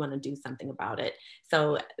 you know, we want to do something about it.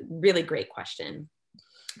 So really great question.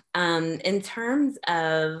 In terms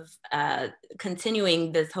of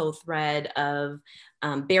continuing this whole thread of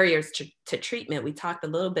barriers to treatment, we talked a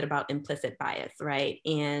little bit about implicit bias, right?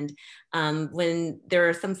 And when there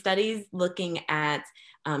are some studies looking at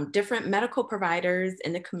different medical providers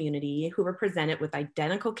in the community who were presented with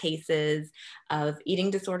identical cases of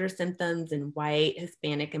eating disorder symptoms in white,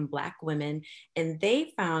 Hispanic, and Black women, and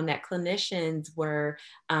they found that clinicians were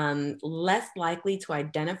less likely to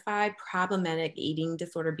identify problematic eating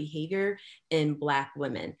disorder behavior in Black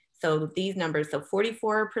women. So these numbers, so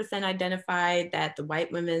 44% identified that the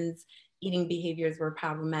white women's eating behaviors were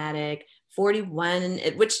problematic, 41,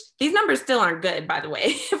 which these numbers still aren't good, by the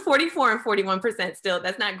way, 44 and 41% still,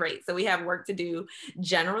 that's not great. So we have work to do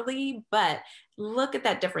generally, but look at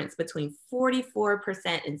that difference between 44%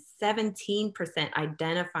 and 17%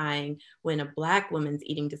 identifying when a Black woman's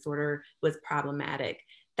eating disorder was problematic.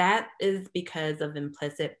 That is because of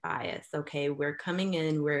implicit bias, okay? We're coming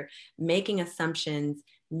in, we're making assumptions.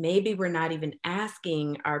 Maybe we're not even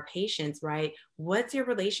asking our patients, right? What's your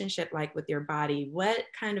relationship like with your body? What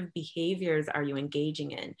kind of behaviors are you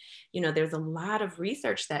engaging in? You know, there's a lot of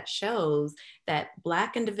research that shows that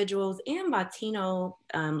Black individuals and Latino,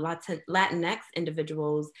 Latinx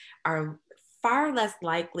individuals are far less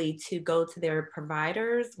likely to go to their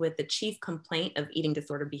providers with the chief complaint of eating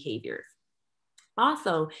disorder behaviors.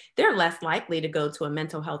 Also, they're less likely to go to a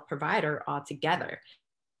mental health provider altogether.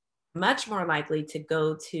 Much more likely to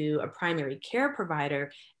go to a primary care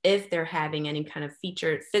provider if they're having any kind of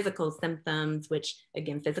featured physical symptoms, which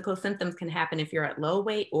again, physical symptoms can happen if you're at low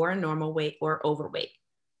weight or normal weight or overweight.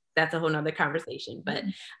 That's a whole nother conversation, but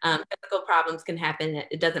physical problems can happen.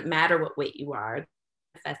 It doesn't matter what weight you are,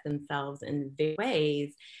 they manifest themselves in various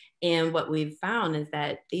ways. And what we've found is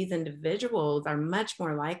that these individuals are much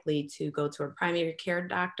more likely to go to a primary care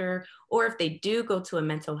doctor, or if they do go to a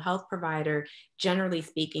mental health provider, generally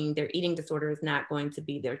speaking, their eating disorder is not going to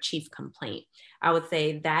be their chief complaint. I would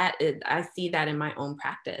say that I see that in my own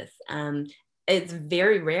practice. It's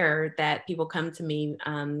very rare that people come to me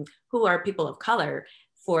who are people of color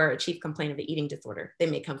for a chief complaint of an eating disorder. They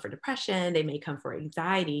may come for depression, they may come for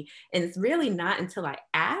anxiety, and it's really not until I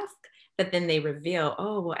ask that then they reveal,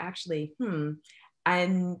 oh, well, actually,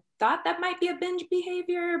 I thought that might be a binge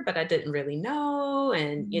behavior, but I didn't really know.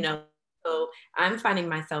 And, you know, so I'm finding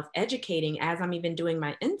myself educating as I'm even doing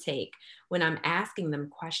my intake when I'm asking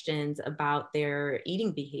them questions about their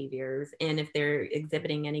eating behaviors and if they're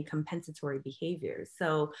exhibiting any compensatory behaviors.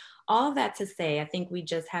 So all of that to say, I think we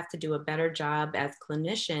just have to do a better job as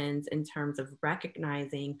clinicians in terms of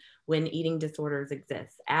recognizing when eating disorders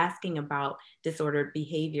exist, asking about disordered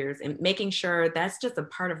behaviors and making sure that's just a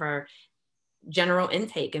part of our general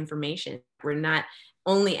intake information. We're not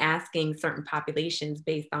only asking certain populations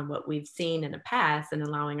based on what we've seen in the past and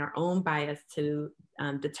allowing our own bias to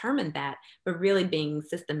determine that, but really being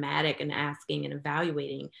systematic and asking and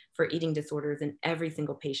evaluating for eating disorders in every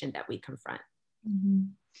single patient that we confront. Mm-hmm.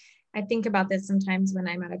 I think about this sometimes when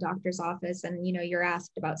I'm at a doctor's office and, you know, you're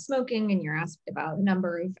asked about smoking and you're asked about a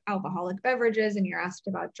number of alcoholic beverages and you're asked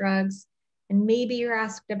about drugs and maybe you're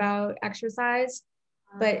asked about exercise.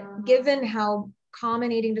 But given how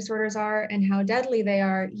common eating disorders are and how deadly they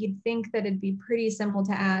are, you'd think that it'd be pretty simple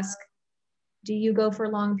to ask, do you go for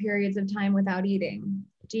long periods of time without eating?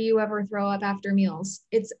 Do you ever throw up after meals?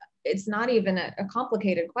 It's not even a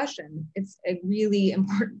complicated question. It's a really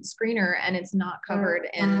important screener and it's not covered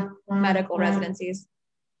in medical residencies.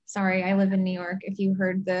 Sorry, I live in New York. If you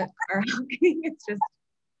heard the car honking, it's just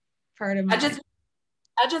part of my...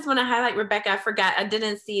 I just want to highlight, Rebecca, I forgot, I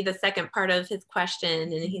didn't see the second part of his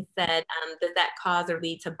question. And he said, does that cause or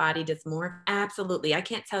lead to body dysmorphia? Absolutely. I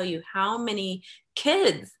can't tell you how many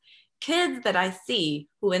kids that I see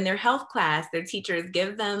who in their health class, their teachers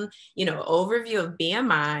give them, you know, overview of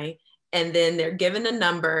BMI, and then they're given a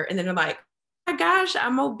number and then they're like, oh my gosh,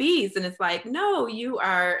 I'm obese. And it's like, no, you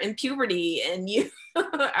are in puberty and you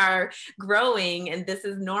are growing and this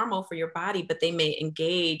is normal for your body, but they may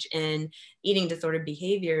engage in eating disorder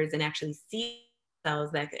behaviors and actually see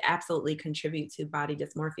themselves that could absolutely contribute to body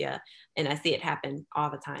dysmorphia. And I see it happen all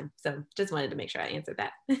the time. So just wanted to make sure I answered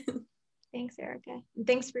that. Thanks, Erikka. And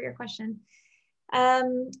thanks for your question.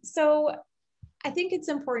 So I think it's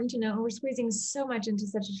important to know, we're squeezing so much into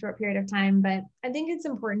such a short period of time, but I think it's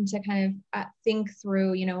important to kind of think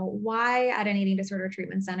through, you know, why at an eating disorder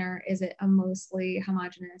treatment center is it a mostly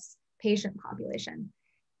homogenous patient population?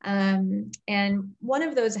 And one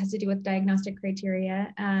of those has to do with diagnostic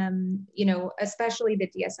criteria. You know, especially the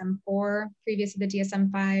DSM-4, previously the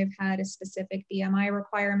DSM-5 had a specific BMI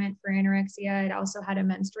requirement for anorexia. It also had a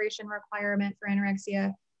menstruation requirement for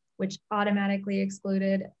anorexia, which automatically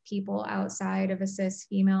excluded people outside of a cis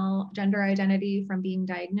female gender identity from being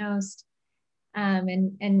diagnosed.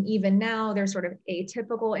 And even now there's sort of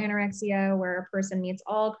atypical anorexia where a person meets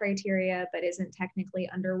all criteria but isn't technically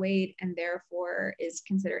underweight and therefore is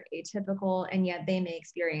considered atypical, and yet they may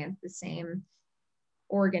experience the same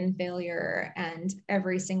organ failure and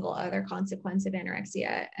every single other consequence of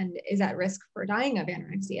anorexia and is at risk for dying of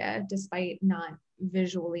anorexia despite not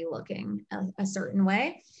visually looking a certain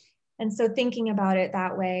way. And so thinking about it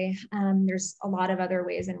that way, there's a lot of other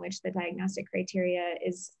ways in which the diagnostic criteria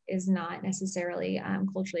is not necessarily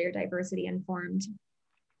culturally or diversity informed.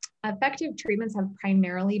 Effective treatments have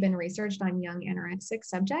primarily been researched on young anorexic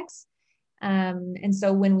subjects. And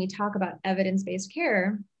so when we talk about evidence-based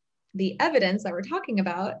care, the evidence that we're talking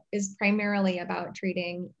about is primarily about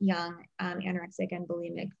treating young anorexic and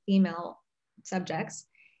bulimic female subjects.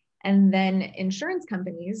 And then insurance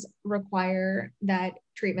companies require that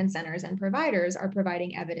treatment centers and providers are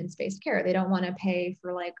providing evidence-based care. They don't want to pay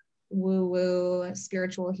for like woo-woo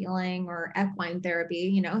spiritual healing or equine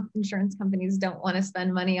therapy. You know, insurance companies don't want to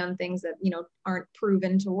spend money on things that, you know, aren't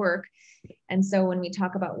proven to work. And so when we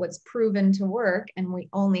talk about what's proven to work and we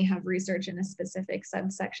only have research in a specific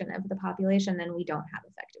subsection of the population, then we don't have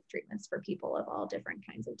effective treatments for people of all different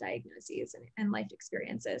kinds of diagnoses and life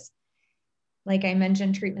experiences. Like I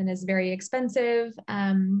mentioned, treatment is very expensive.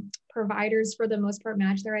 Providers, for the most part,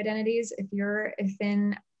 match their identities. If you're a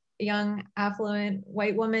thin, young, affluent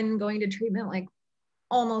white woman going to treatment, like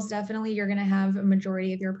almost definitely you're going to have a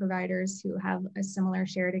majority of your providers who have a similar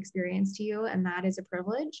shared experience to you, and that is a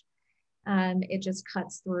privilege. It just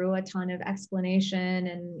cuts through a ton of explanation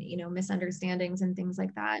and, you know, misunderstandings and things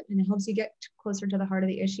like that, and it helps you get closer to the heart of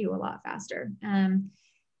the issue a lot faster.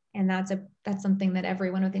 And that's something that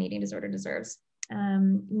everyone with an eating disorder deserves.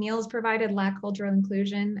 Meals provided lack cultural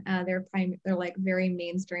inclusion. They're like very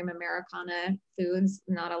mainstream Americana foods,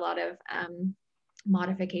 not a lot of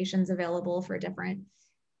modifications available for different,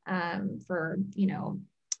 for, you know,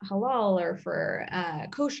 halal or for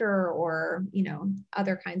kosher or, you know,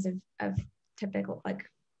 other kinds of typical like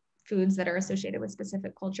foods that are associated with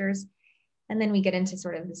specific cultures. And then we get into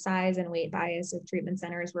sort of the size and weight bias of treatment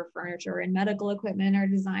centers where furniture and medical equipment are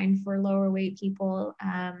designed for lower weight people.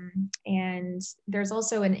 And there's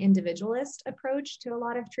also an individualist approach to a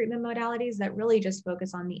lot of treatment modalities that really just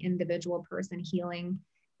focus on the individual person healing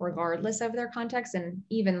regardless of their context. And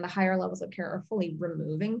even the higher levels of care are fully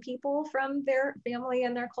removing people from their family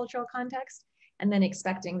and their cultural context, and then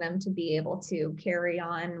expecting them to be able to carry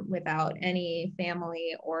on without any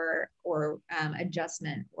family or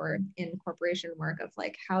adjustment or incorporation work of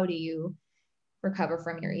like, how do you recover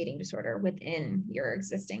from your eating disorder within your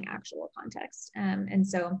existing actual context? And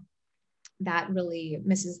so that really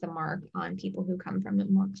misses the mark on people who come from the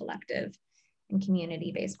more collective and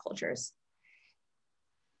community-based cultures.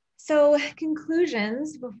 So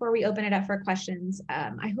conclusions before we open it up for questions.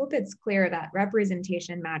 I hope it's clear that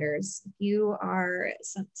representation matters. If you are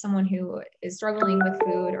someone who is struggling with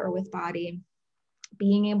food or with body,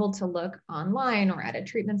 being able to look online or at a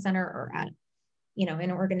treatment center or at, you know,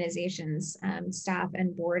 in organizations, staff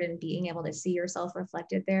and board, and being able to see yourself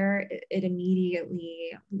reflected there, it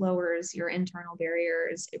immediately lowers your internal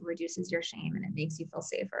barriers, it reduces your shame, and it makes you feel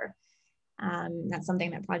safer. That's something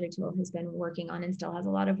that Project Heal has been working on and still has a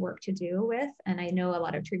lot of work to do with. And I know a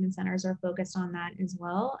lot of treatment centers are focused on that as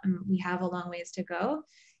well. We have a long ways to go,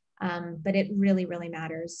 but it really, really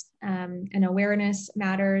matters. And awareness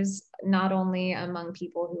matters not only among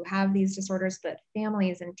people who have these disorders, but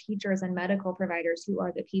families and teachers and medical providers who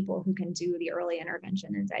are the people who can do the early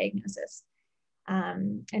intervention and diagnosis.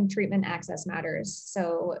 And treatment access matters.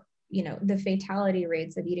 So, you know, the fatality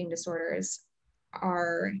rates of eating disorders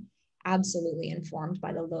are absolutely informed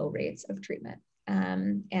by the low rates of treatment,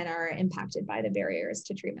 and are impacted by the barriers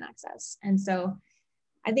to treatment access. And so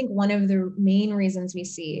I think one of the main reasons we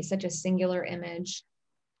see such a singular image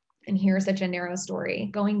and hear such a narrow story,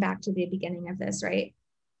 going back to the beginning of this, right?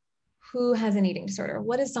 Who has an eating disorder?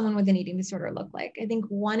 What does someone with an eating disorder look like? I think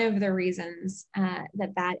one of the reasons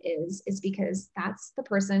that is because that's the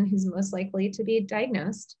person who's most likely to be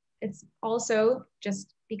diagnosed. It's also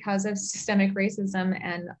just because of systemic racism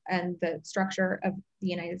and the structure of the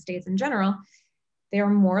United States in general, they're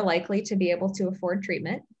more likely to be able to afford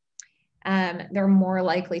treatment. They're more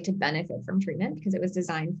likely to benefit from treatment because it was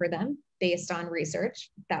designed for them based on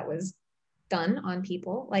research that was done on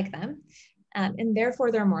people like them. And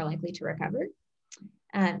therefore they're more likely to recover.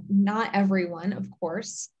 Not everyone, of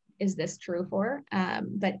course, is this true for,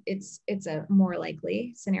 but it's a more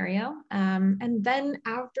likely scenario. And then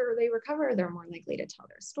after they recover, they're more likely to tell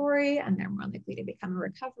their story, and they're more likely to become a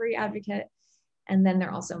recovery advocate. And then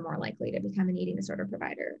they're also more likely to become an eating disorder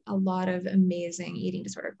provider. A lot of amazing eating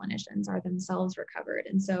disorder clinicians are themselves recovered.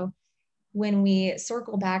 And so when we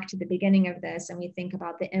circle back to the beginning of this and we think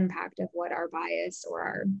about the impact of what our bias or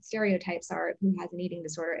our stereotypes are of who has an eating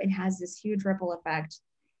disorder, it has this huge ripple effect.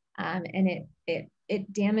 And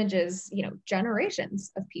it damages, you know,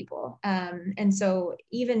 generations of people. And so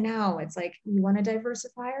even now it's like, we want to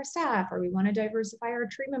diversify our staff, or we want to diversify our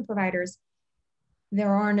treatment providers.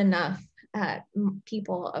 There aren't enough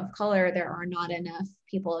people of color. There are not enough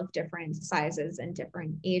people of different sizes and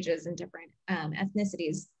different ages and different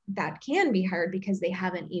ethnicities that can be hired because they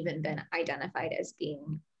haven't even been identified as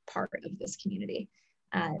being part of this community.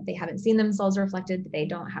 They haven't seen themselves reflected. They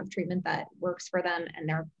don't have treatment that works for them, and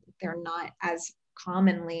they're not as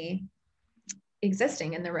commonly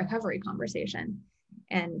existing in the recovery conversation.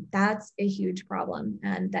 And that's a huge problem,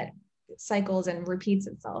 and that cycles and repeats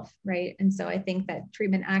itself, right? And so I think that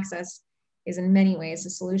treatment access is in many ways a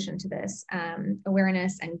solution to this,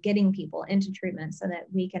 awareness and getting people into treatment so that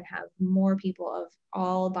we can have more people of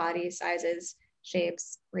all body sizes,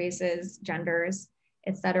 shapes, races, genders,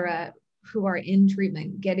 etc., who are in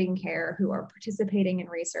treatment, getting care, who are participating in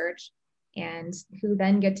research, and who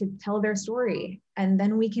then get to tell their story. And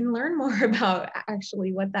then we can learn more about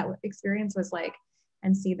actually what that experience was like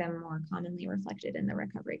and see them more commonly reflected in the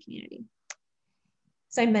recovery community.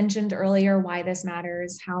 So I mentioned earlier why this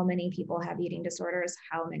matters, how many people have eating disorders,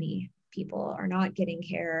 how many people are not getting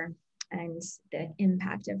care, and the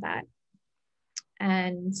impact of that.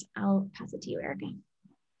 And I'll pass it to you, Erikka.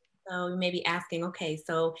 So you may be asking, okay,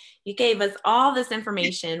 so you gave us all this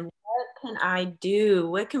information. What can I do?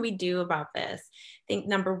 What can we do about this? I think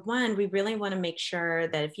number one, we really want to make sure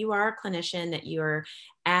that if you are a clinician, that you're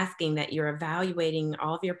asking, that you're evaluating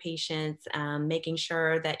all of your patients, making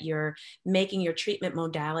sure that you're making your treatment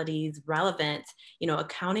modalities relevant, you know,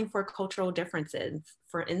 accounting for cultural differences.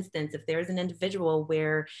 For instance, if there's an individual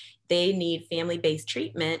where they need family-based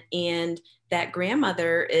treatment and that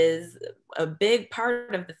grandmother is a big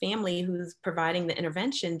part of the family who's providing the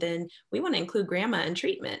intervention, then we want to include grandma in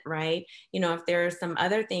treatment, right? You know, if there are some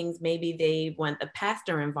other things, maybe they want a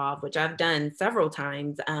pastor involved, which I've done several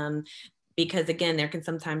times, because again, there can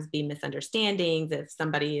sometimes be misunderstandings if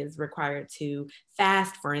somebody is required to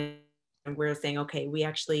fast, for instance. And we're saying, okay,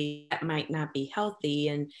 that might not be healthy,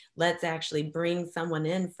 and let's actually bring someone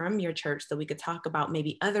in from your church so we could talk about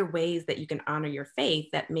maybe other ways that you can honor your faith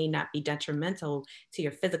that may not be detrimental to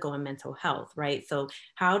your physical and mental health, right? So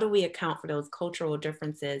how do we account for those cultural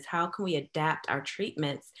differences? How can we adapt our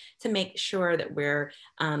treatments to make sure that we're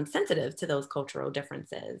sensitive to those cultural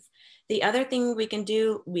differences? I The other thing we can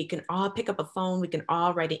do, we can all pick up a phone, we can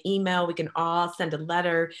all write an email, we can all send a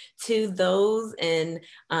letter to those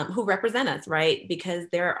who represent us, right? Because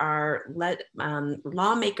there are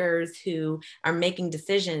lawmakers who are making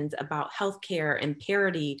decisions about healthcare and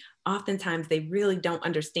parity. Oftentimes they really don't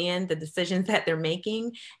understand the decisions that they're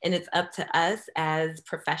making. And it's up to us as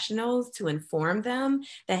professionals to inform them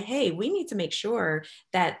that, hey, we need to make sure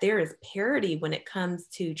that there is parity when it comes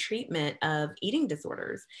to treatment of eating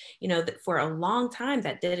disorders. You know, that for a long time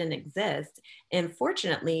that didn't exist. And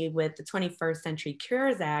fortunately, with the 21st Century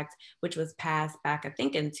Cures Act, which was passed back, I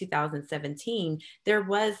think in 2017, there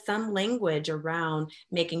was some language around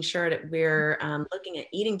making sure that we're looking at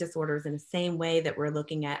eating disorders in the same way that we're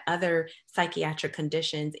looking at other psychiatric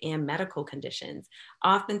conditions and medical conditions.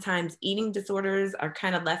 Oftentimes, eating disorders are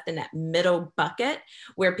kind of left in that middle bucket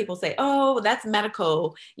where people say, oh, that's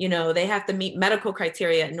medical, you know, they have to meet medical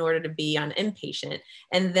criteria in order to be on inpatient.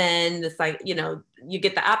 And then you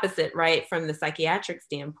get the opposite, right, from the psychiatric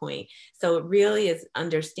standpoint. So it really is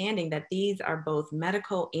understanding that these are both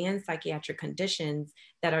medical and psychiatric conditions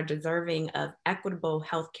that are deserving of equitable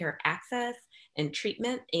healthcare access and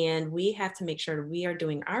treatment. And we have to make sure that we are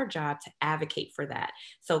doing our job to advocate for that.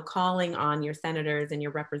 So calling on your senators and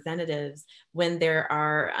your representatives when there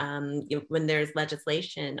are, when there's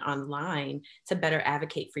legislation online to better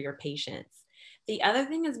advocate for your patients. The other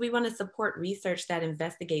thing is we want to support research that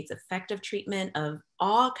investigates effective treatment of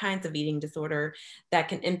all kinds of eating disorder that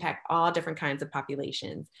can impact all different kinds of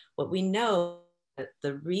populations. What we know,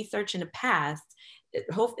 the research in the past,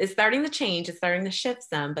 it's starting to change, it's starting to shift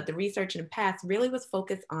some, but the research in the past really was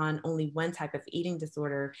focused on only one type of eating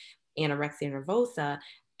disorder, anorexia nervosa,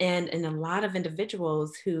 and in a lot of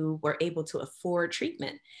individuals who were able to afford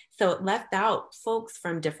treatment. So it left out folks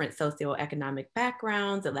from different socioeconomic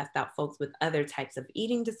backgrounds, it left out folks with other types of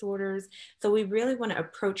eating disorders. So we really want to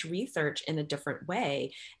approach research in a different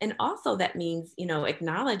way. And also that means, you know,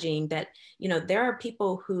 acknowledging that, you know, there are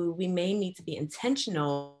people who we may need to be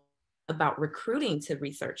intentional about recruiting to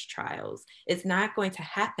research trials. It's not going to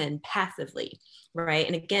happen passively, right?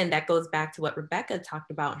 And again, that goes back to what Rebecca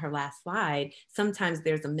talked about in her last slide. Sometimes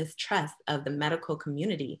there's a mistrust of the medical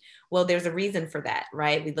community. Well, there's a reason for that,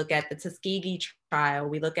 right? We look at the Tuskegee trial,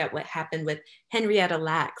 we look at what happened with Henrietta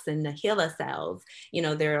Lacks and the HeLa cells. You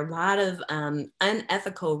know, there are a lot of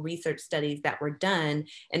unethical research studies that were done.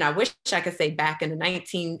 And I wish I could say back in the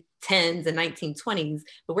 1910s and 1920s,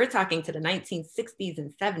 but we're talking to the 1960s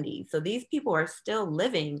and 70s. So these people are still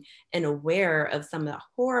living and aware of some of the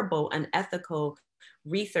horrible, unethical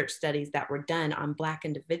research studies that were done on Black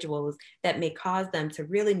individuals that may cause them to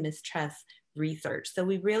really mistrust research. So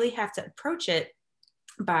we really have to approach it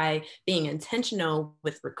by being intentional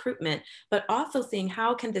with recruitment, but also seeing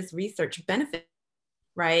how can this research benefit,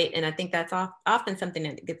 right? And I think that's often something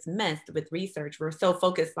that gets missed with research. We're so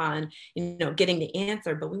focused on, you know, getting the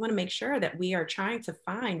answer, but we want to make sure that we are trying to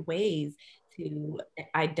find ways to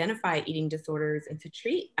identify eating disorders and to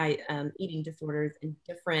treat eating disorders in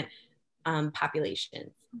different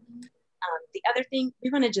populations. The other thing, we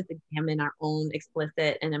want to just examine our own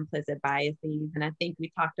explicit and implicit biases. And I think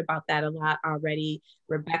we talked about that a lot already.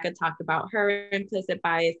 Rebecca talked about her implicit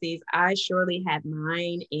biases. I surely had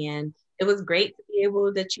mine. And it was great to be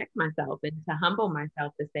able to check myself and to humble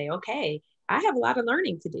myself to say, okay, I have a lot of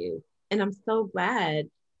learning to do. And I'm so glad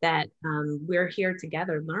that we're here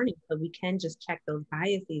together learning so we can just check those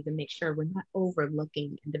biases and make sure we're not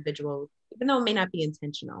overlooking individuals, even though it may not be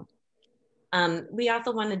intentional. We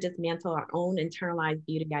also want to dismantle our own internalized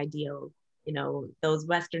beauty ideals, you know, those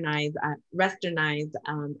westernized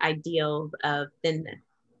ideals of thinness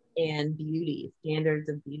and beauty, standards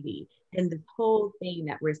of beauty, and the whole thing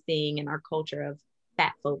that we're seeing in our culture of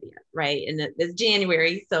fat phobia, right? And it's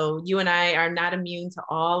January, so you and I are not immune to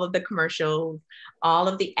all of the commercials, all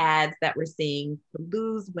of the ads that we're seeing to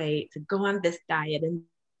lose weight, to go on this diet and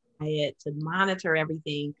diet, to monitor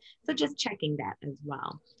everything. So just checking that as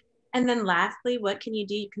well. And then lastly, what can you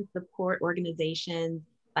do? You can support organizations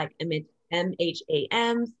like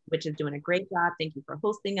MHAM, which is doing a great job. Thank you for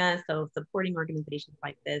hosting us. So supporting organizations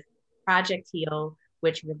like this, Project Heal,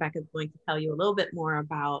 which Rebecca is going to tell you a little bit more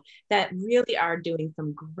about, that really are doing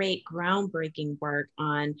some great groundbreaking work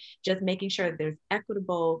on just making sure that there's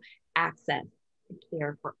equitable access to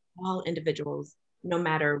care for all individuals, no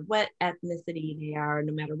matter what ethnicity they are,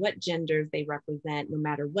 no matter what genders they represent, no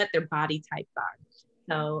matter what their body types are.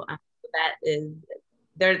 So that is,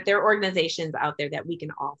 there are organizations out there that we can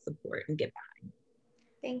all support and get behind.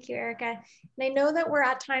 Thank you, Erikka. And I know that we're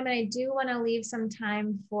at time, and I do want to leave some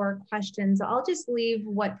time for questions. I'll just leave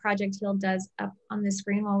what Project HEAL does up on the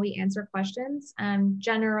screen while we answer questions.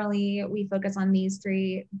 Generally, we focus on these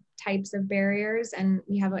 3 types of barriers, and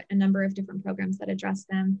we have a number of different programs that address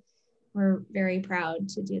them. We're very proud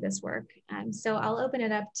to do this work. So I'll open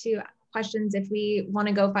it up to questions. If we want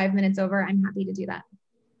to go 5 minutes over, I'm happy to do that.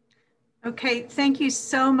 Okay, thank you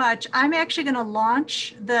so much. I'm actually going to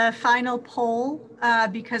launch the final poll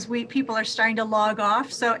because people are starting to log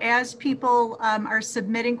off. So as people are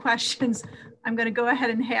submitting questions, I'm going to go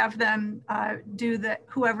ahead and have them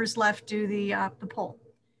whoever's left do the poll.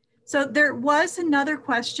 So there was another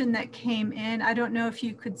question that came in. I don't know if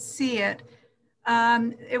you could see it.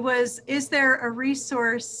 It was, is there a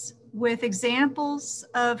resource with examples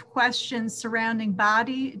of questions surrounding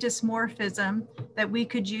body dysmorphism that we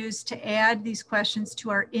could use to add these questions to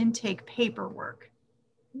our intake paperwork?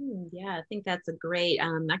 Yeah, I think that's a great,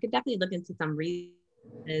 I could definitely look into some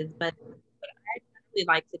resources, but what I really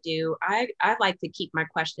like to do, I like to keep my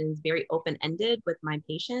questions very open-ended with my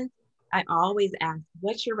patients. I always ask,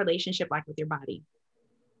 what's your relationship like with your body?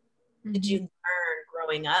 Did you learn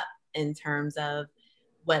growing up in terms of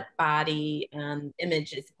what body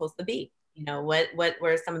image is supposed to be? You know, what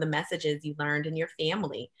were some of the messages you learned in your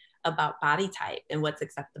family about body type and what's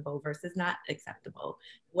acceptable versus not acceptable?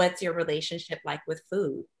 What's your relationship like with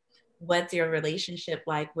food? What's your relationship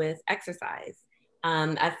like with exercise?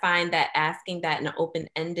 I find that asking that in an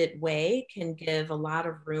open-ended way can give a lot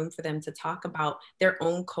of room for them to talk about their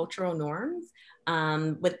own cultural norms,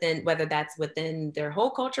 whether that's within their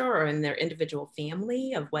whole culture or in their individual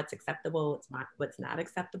family of what's acceptable, what's not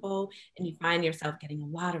acceptable. And you find yourself getting a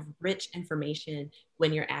lot of rich information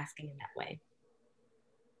when you're asking in that way.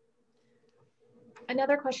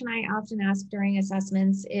 Another question I often ask during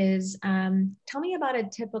assessments is, tell me about a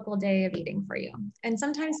typical day of eating for you. And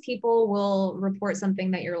sometimes people will report something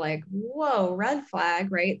that you're like, whoa, red flag,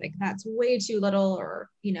 right? Like that's way too little, or,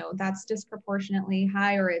 you know, that's disproportionately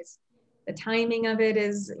high, or it's the timing of it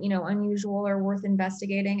is, you know, unusual or worth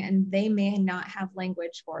investigating. And they may not have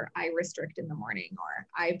language for I restrict in the morning, or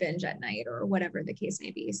I binge at night, or whatever the case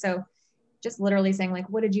may be. So just literally saying like,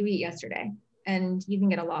 what did you eat yesterday? And you can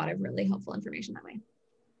get a lot of really helpful information that way.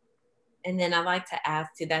 And then I like to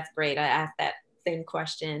ask too, that's great. I asked that same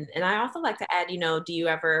question. And I also like to add, you know, do you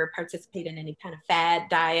ever participate in any kind of fad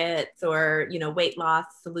diets or, you know, weight loss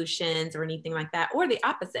solutions or anything like that? Or the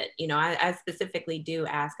opposite, you know, I specifically do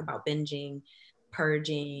ask about binging,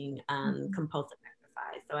 purging, compulsive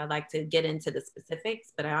exercise. So I like to get into the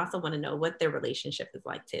specifics, but I also want to know what their relationship is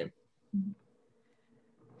like too.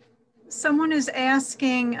 Someone is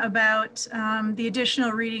asking about the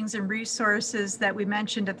additional readings and resources that we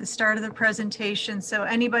mentioned at the start of the presentation. So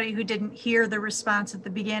anybody who didn't hear the response at the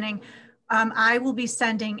beginning, I will be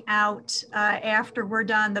sending out after we're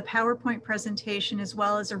done the PowerPoint presentation as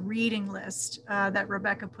well as a reading list that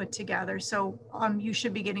Rebecca put together. So you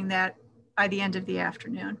should be getting that by the end of the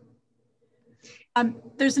afternoon.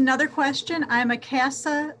 There's another question. I'm a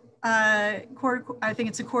CASA, I think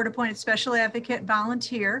it's a court-appointed special advocate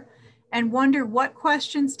volunteer, and wonder what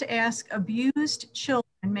questions to ask abused children,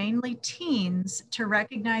 mainly teens, to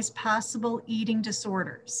recognize possible eating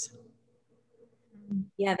disorders.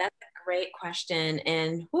 Yeah, that's a great question.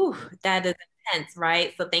 And whew, that is intense,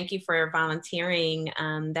 right? So thank you for volunteering.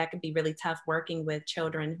 That could be really tough working with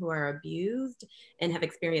children who are abused and have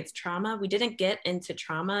experienced trauma. We didn't get into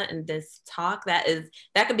trauma in this talk. That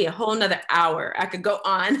could be a whole nother hour. I could go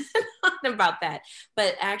on and on about that.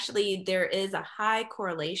 But actually there is a high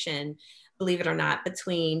correlation, believe it or not,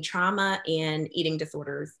 between trauma and eating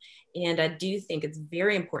disorders. And I do think it's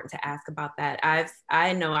very important to ask about that.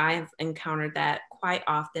 I know I have encountered that quite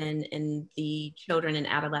often in the children and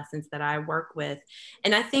adolescents that I work with.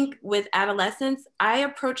 And I think with adolescents, I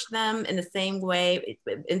approach them in the same way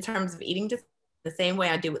in terms of eating, just the same way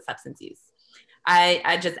I do with substance use.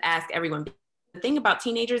 I just ask everyone. The thing about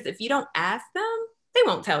teenagers, if you don't ask them, they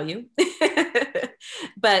won't tell you,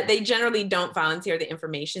 but they generally don't volunteer the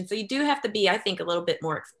information. So you do have to be, I think, a little bit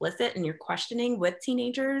more explicit in your questioning with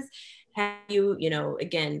teenagers. Have you,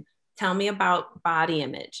 again, tell me about body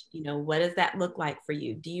image. What does that look like for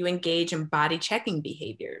you? Do you engage in body checking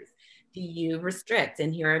behaviors? Do you restrict?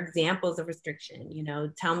 And here are examples of restriction.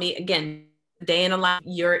 Tell me again, day in a life,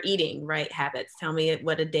 your eating, right, habits. Tell me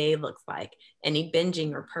what a day looks like. Any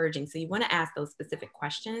binging or purging. So you want to ask those specific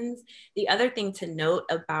questions. The other thing to note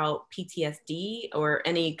about PTSD or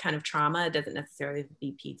any kind of trauma, it doesn't necessarily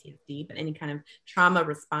be PTSD, but any kind of trauma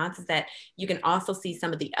response, is that you can also see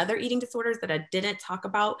some of the other eating disorders that I didn't talk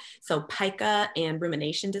about. So pica and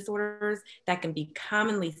rumination disorders that can be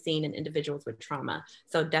commonly seen in individuals with trauma.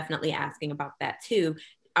 So definitely asking about that too.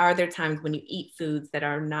 Are there times when you eat foods that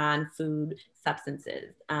are non-food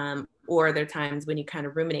substances? Or are there times when you kind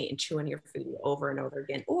of ruminate and chew on your food over and over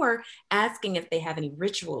again? Or asking if they have any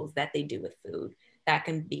rituals that they do with food. That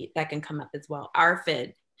can come up as well.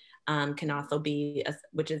 ARFID can also be,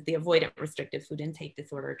 which is the avoidant restrictive food intake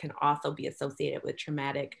disorder, can also be associated with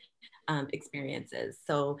traumatic experiences.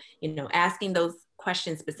 So, asking those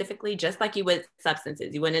questions specifically, just like you would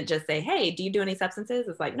substances. You wouldn't just say, hey, do you do any substances?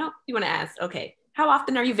 It's like, no, you want to ask, okay, how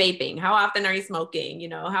often are you vaping? How often are you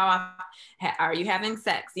smoking? How often are you having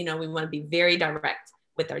sex? We want to be very direct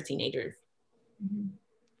with our teenagers.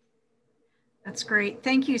 That's great.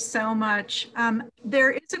 Thank you so much.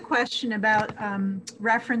 There is a question about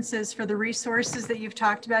references for the resources that you've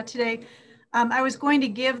talked about today. I was going to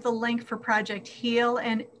give the link for Project HEAL,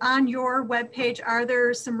 and on your webpage, are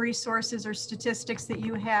there some resources or statistics that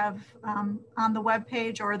you have on the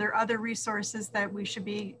webpage, or are there other resources that we should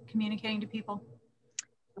be communicating to people?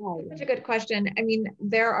 Such a good question. I mean,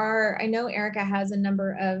 I know Erikka has a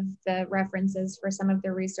number of the references for some of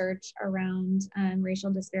the research around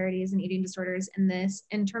racial disparities and eating disorders in this.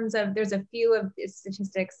 In terms of, there's a few of the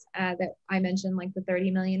statistics that I mentioned, like the 30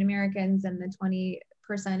 million Americans and the 20%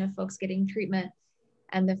 of folks getting treatment,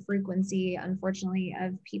 and the frequency, unfortunately,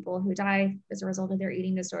 of people who die as a result of their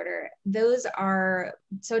eating disorder. Those are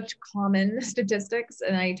such common statistics,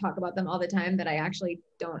 and I talk about them all the time, that I actually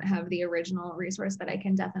don't have the original resource, but I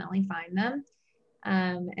can definitely find them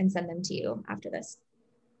and send them to you after this.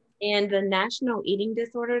 And the National Eating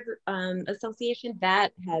Disorders Association,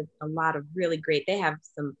 that has a lot of really great, they have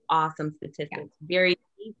some awesome statistics, very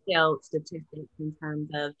detailed statistics in terms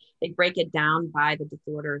of, they break it down by the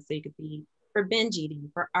disorder. So you could see for binge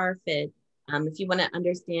eating, for ARFID. If you want to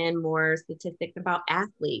understand more statistics about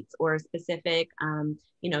athletes or specific,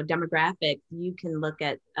 demographics, you can look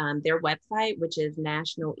at their website, which is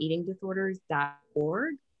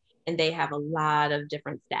nationaleatingdisorders.org, and they have a lot of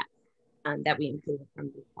different stats that we included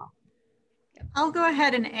from this talk. I'll go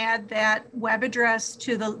ahead and add that web address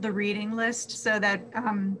to the reading list so that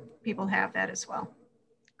people have that as well.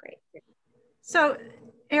 Great. So,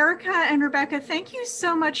 Erikka and Rebecca, thank you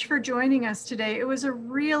so much for joining us today. It was a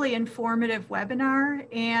really informative webinar,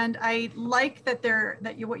 and I like that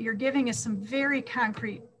what you're giving is some very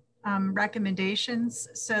concrete recommendations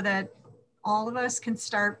so that all of us can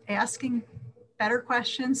start asking better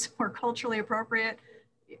questions, more culturally appropriate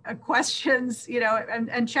questions,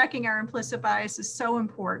 and checking our implicit bias is so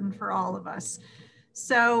important for all of us.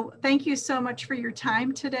 So thank you so much for your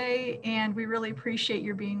time today, and we really appreciate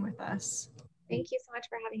your being with us. Thank you so much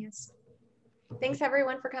for having us. Thanks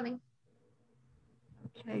everyone for coming.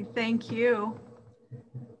 Okay, thank you.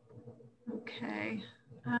 Okay,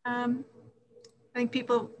 I think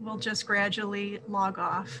people will just gradually log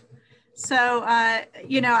off. So, I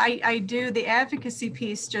do, the advocacy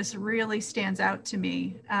piece just really stands out to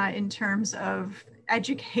me in terms of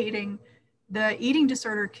educating the eating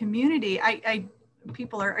disorder community. Do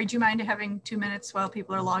you mind having 2 minutes while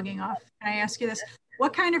people are logging off? Can I ask you this?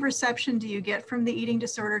 What kind of reception do you get from the eating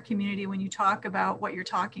disorder community when you talk about what you're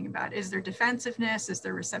talking about? Is there defensiveness? Is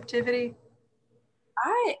there receptivity?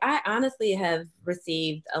 I honestly have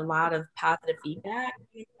received a lot of positive feedback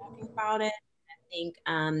when talking about it. I think,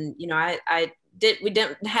 we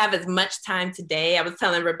didn't have as much time today. I was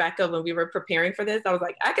telling Rebecca when we were preparing for this, I was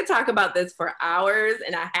like, I could talk about this for hours,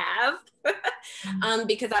 and I have,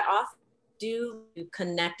 because I also do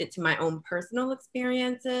connect it to my own personal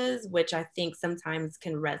experiences, which I think sometimes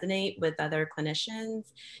can resonate with other clinicians.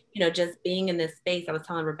 Just being in this space, I was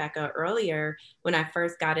telling Rebecca earlier, when I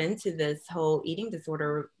first got into this whole eating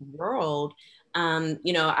disorder world,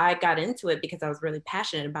 I got into it because I was really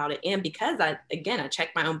passionate about it. And because I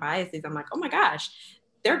checked my own biases. I'm like, oh my gosh,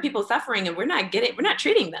 there are people suffering and we're not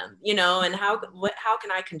treating them, and how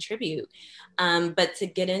can I contribute? But to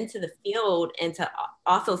get into the field and to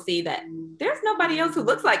also see that there's nobody else who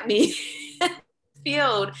looks like me in this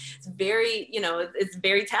field, it's very, it's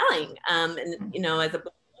very telling. And, as a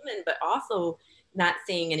Black woman, but also not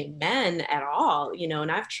seeing any men at all,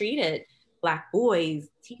 and I've treated Black boys,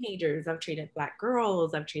 teenagers, I've treated Black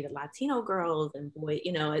girls, I've treated Latino girls and boys,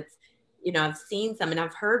 I've seen some, and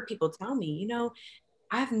I've heard people tell me,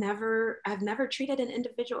 I've never treated an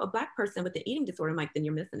individual, a Black person with an eating disorder. I'm like, then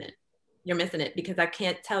you're missing it. you're missing it, because I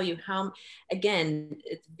can't tell you how, again,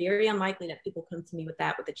 it's very unlikely that people come to me with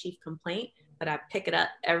that with a chief complaint, but I pick it up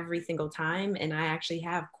every single time. And I actually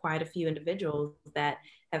have quite a few individuals that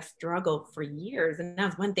have struggled for years. And that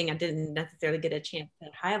was one thing I didn't necessarily get a chance to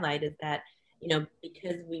highlight, is that, you know,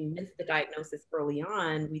 because we miss the diagnosis early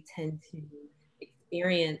on, we tend to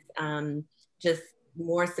experience just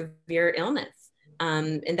more severe illness.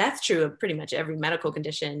 And that's true of pretty much every medical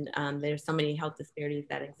condition. There's so many health disparities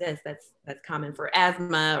that exist. That's common for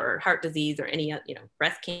asthma or heart disease or any, you know,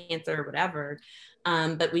 breast cancer or whatever.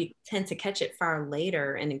 But we tend to catch it far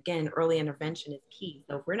later. And again, early intervention is key.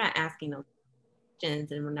 So if we're not asking those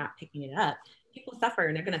questions and we're not picking it up, people suffer,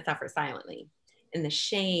 and they're going to suffer silently. And the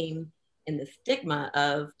shame and the stigma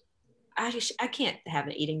of, I can't have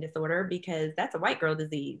an eating disorder because that's a white girl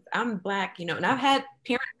disease. I'm Black, you know, and I've had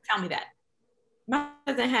parents tell me that. Mine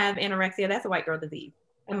doesn't have anorexia, that's a white girl disease.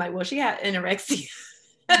 I'm like, well, she had anorexia.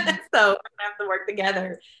 So we have to work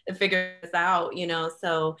together to figure this out, you know.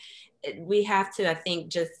 So we have to, I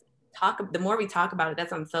think, just talk, the more we talk about it,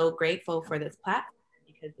 that's why I'm so grateful for this platform,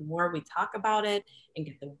 because the more we talk about it and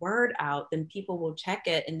get the word out, then people will check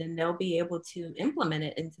it, and then they'll be able to implement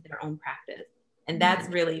it into their own practice. And that's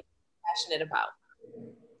really what I'm passionate about.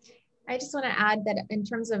 I just want to add that in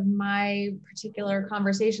terms of my particular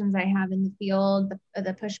conversations I have in the field,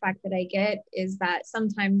 the pushback that I get is that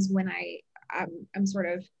sometimes when I'm sort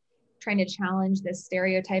of trying to challenge this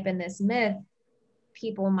stereotype and this myth,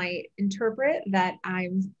 people might interpret that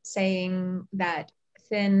I'm saying that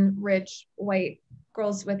thin, rich, white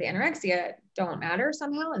girls with anorexia don't matter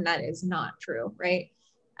somehow, and that is not true, right?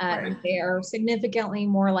 They are significantly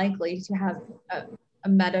more likely to have a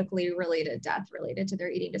medically related death related to their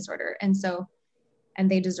eating disorder. And so, and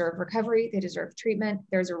they deserve recovery, they deserve treatment.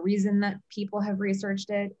 There's a reason that people have researched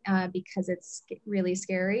it, because it's really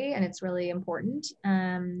scary and it's really important.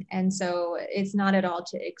 And so it's not at all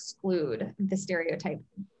to exclude the stereotype.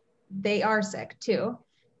 They are sick too.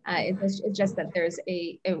 It's just that there's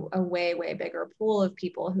a way, way bigger pool of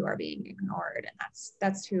people who are being ignored. And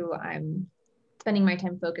that's who I'm spending my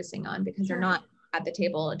time focusing on, because they're not at the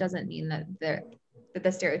table. It doesn't mean that the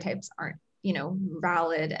stereotypes aren't, you know,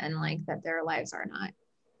 valid, and like that their lives are not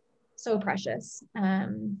so precious.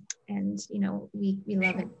 And, you know, we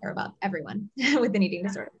love and care about everyone with an eating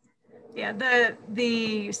disorder. Yeah,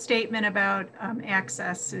 the statement about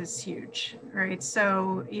access is huge, right?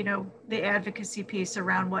 So, you know, the advocacy piece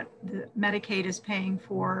around what the Medicaid is paying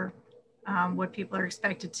for, what people are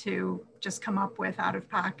expected to just come up with out of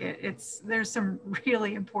pocket. There's some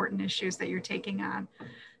really important issues that you're taking on.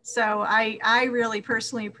 So I really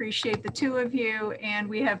personally appreciate the two of you, and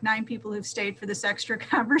we have 9 people who've stayed for this extra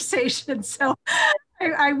conversation. So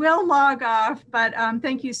I will log off, but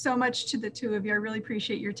thank you so much to the two of you. I really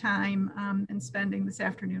appreciate your time and spending this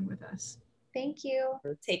afternoon with us. Thank you.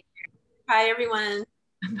 Take care. Bye, everyone.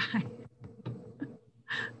 Bye.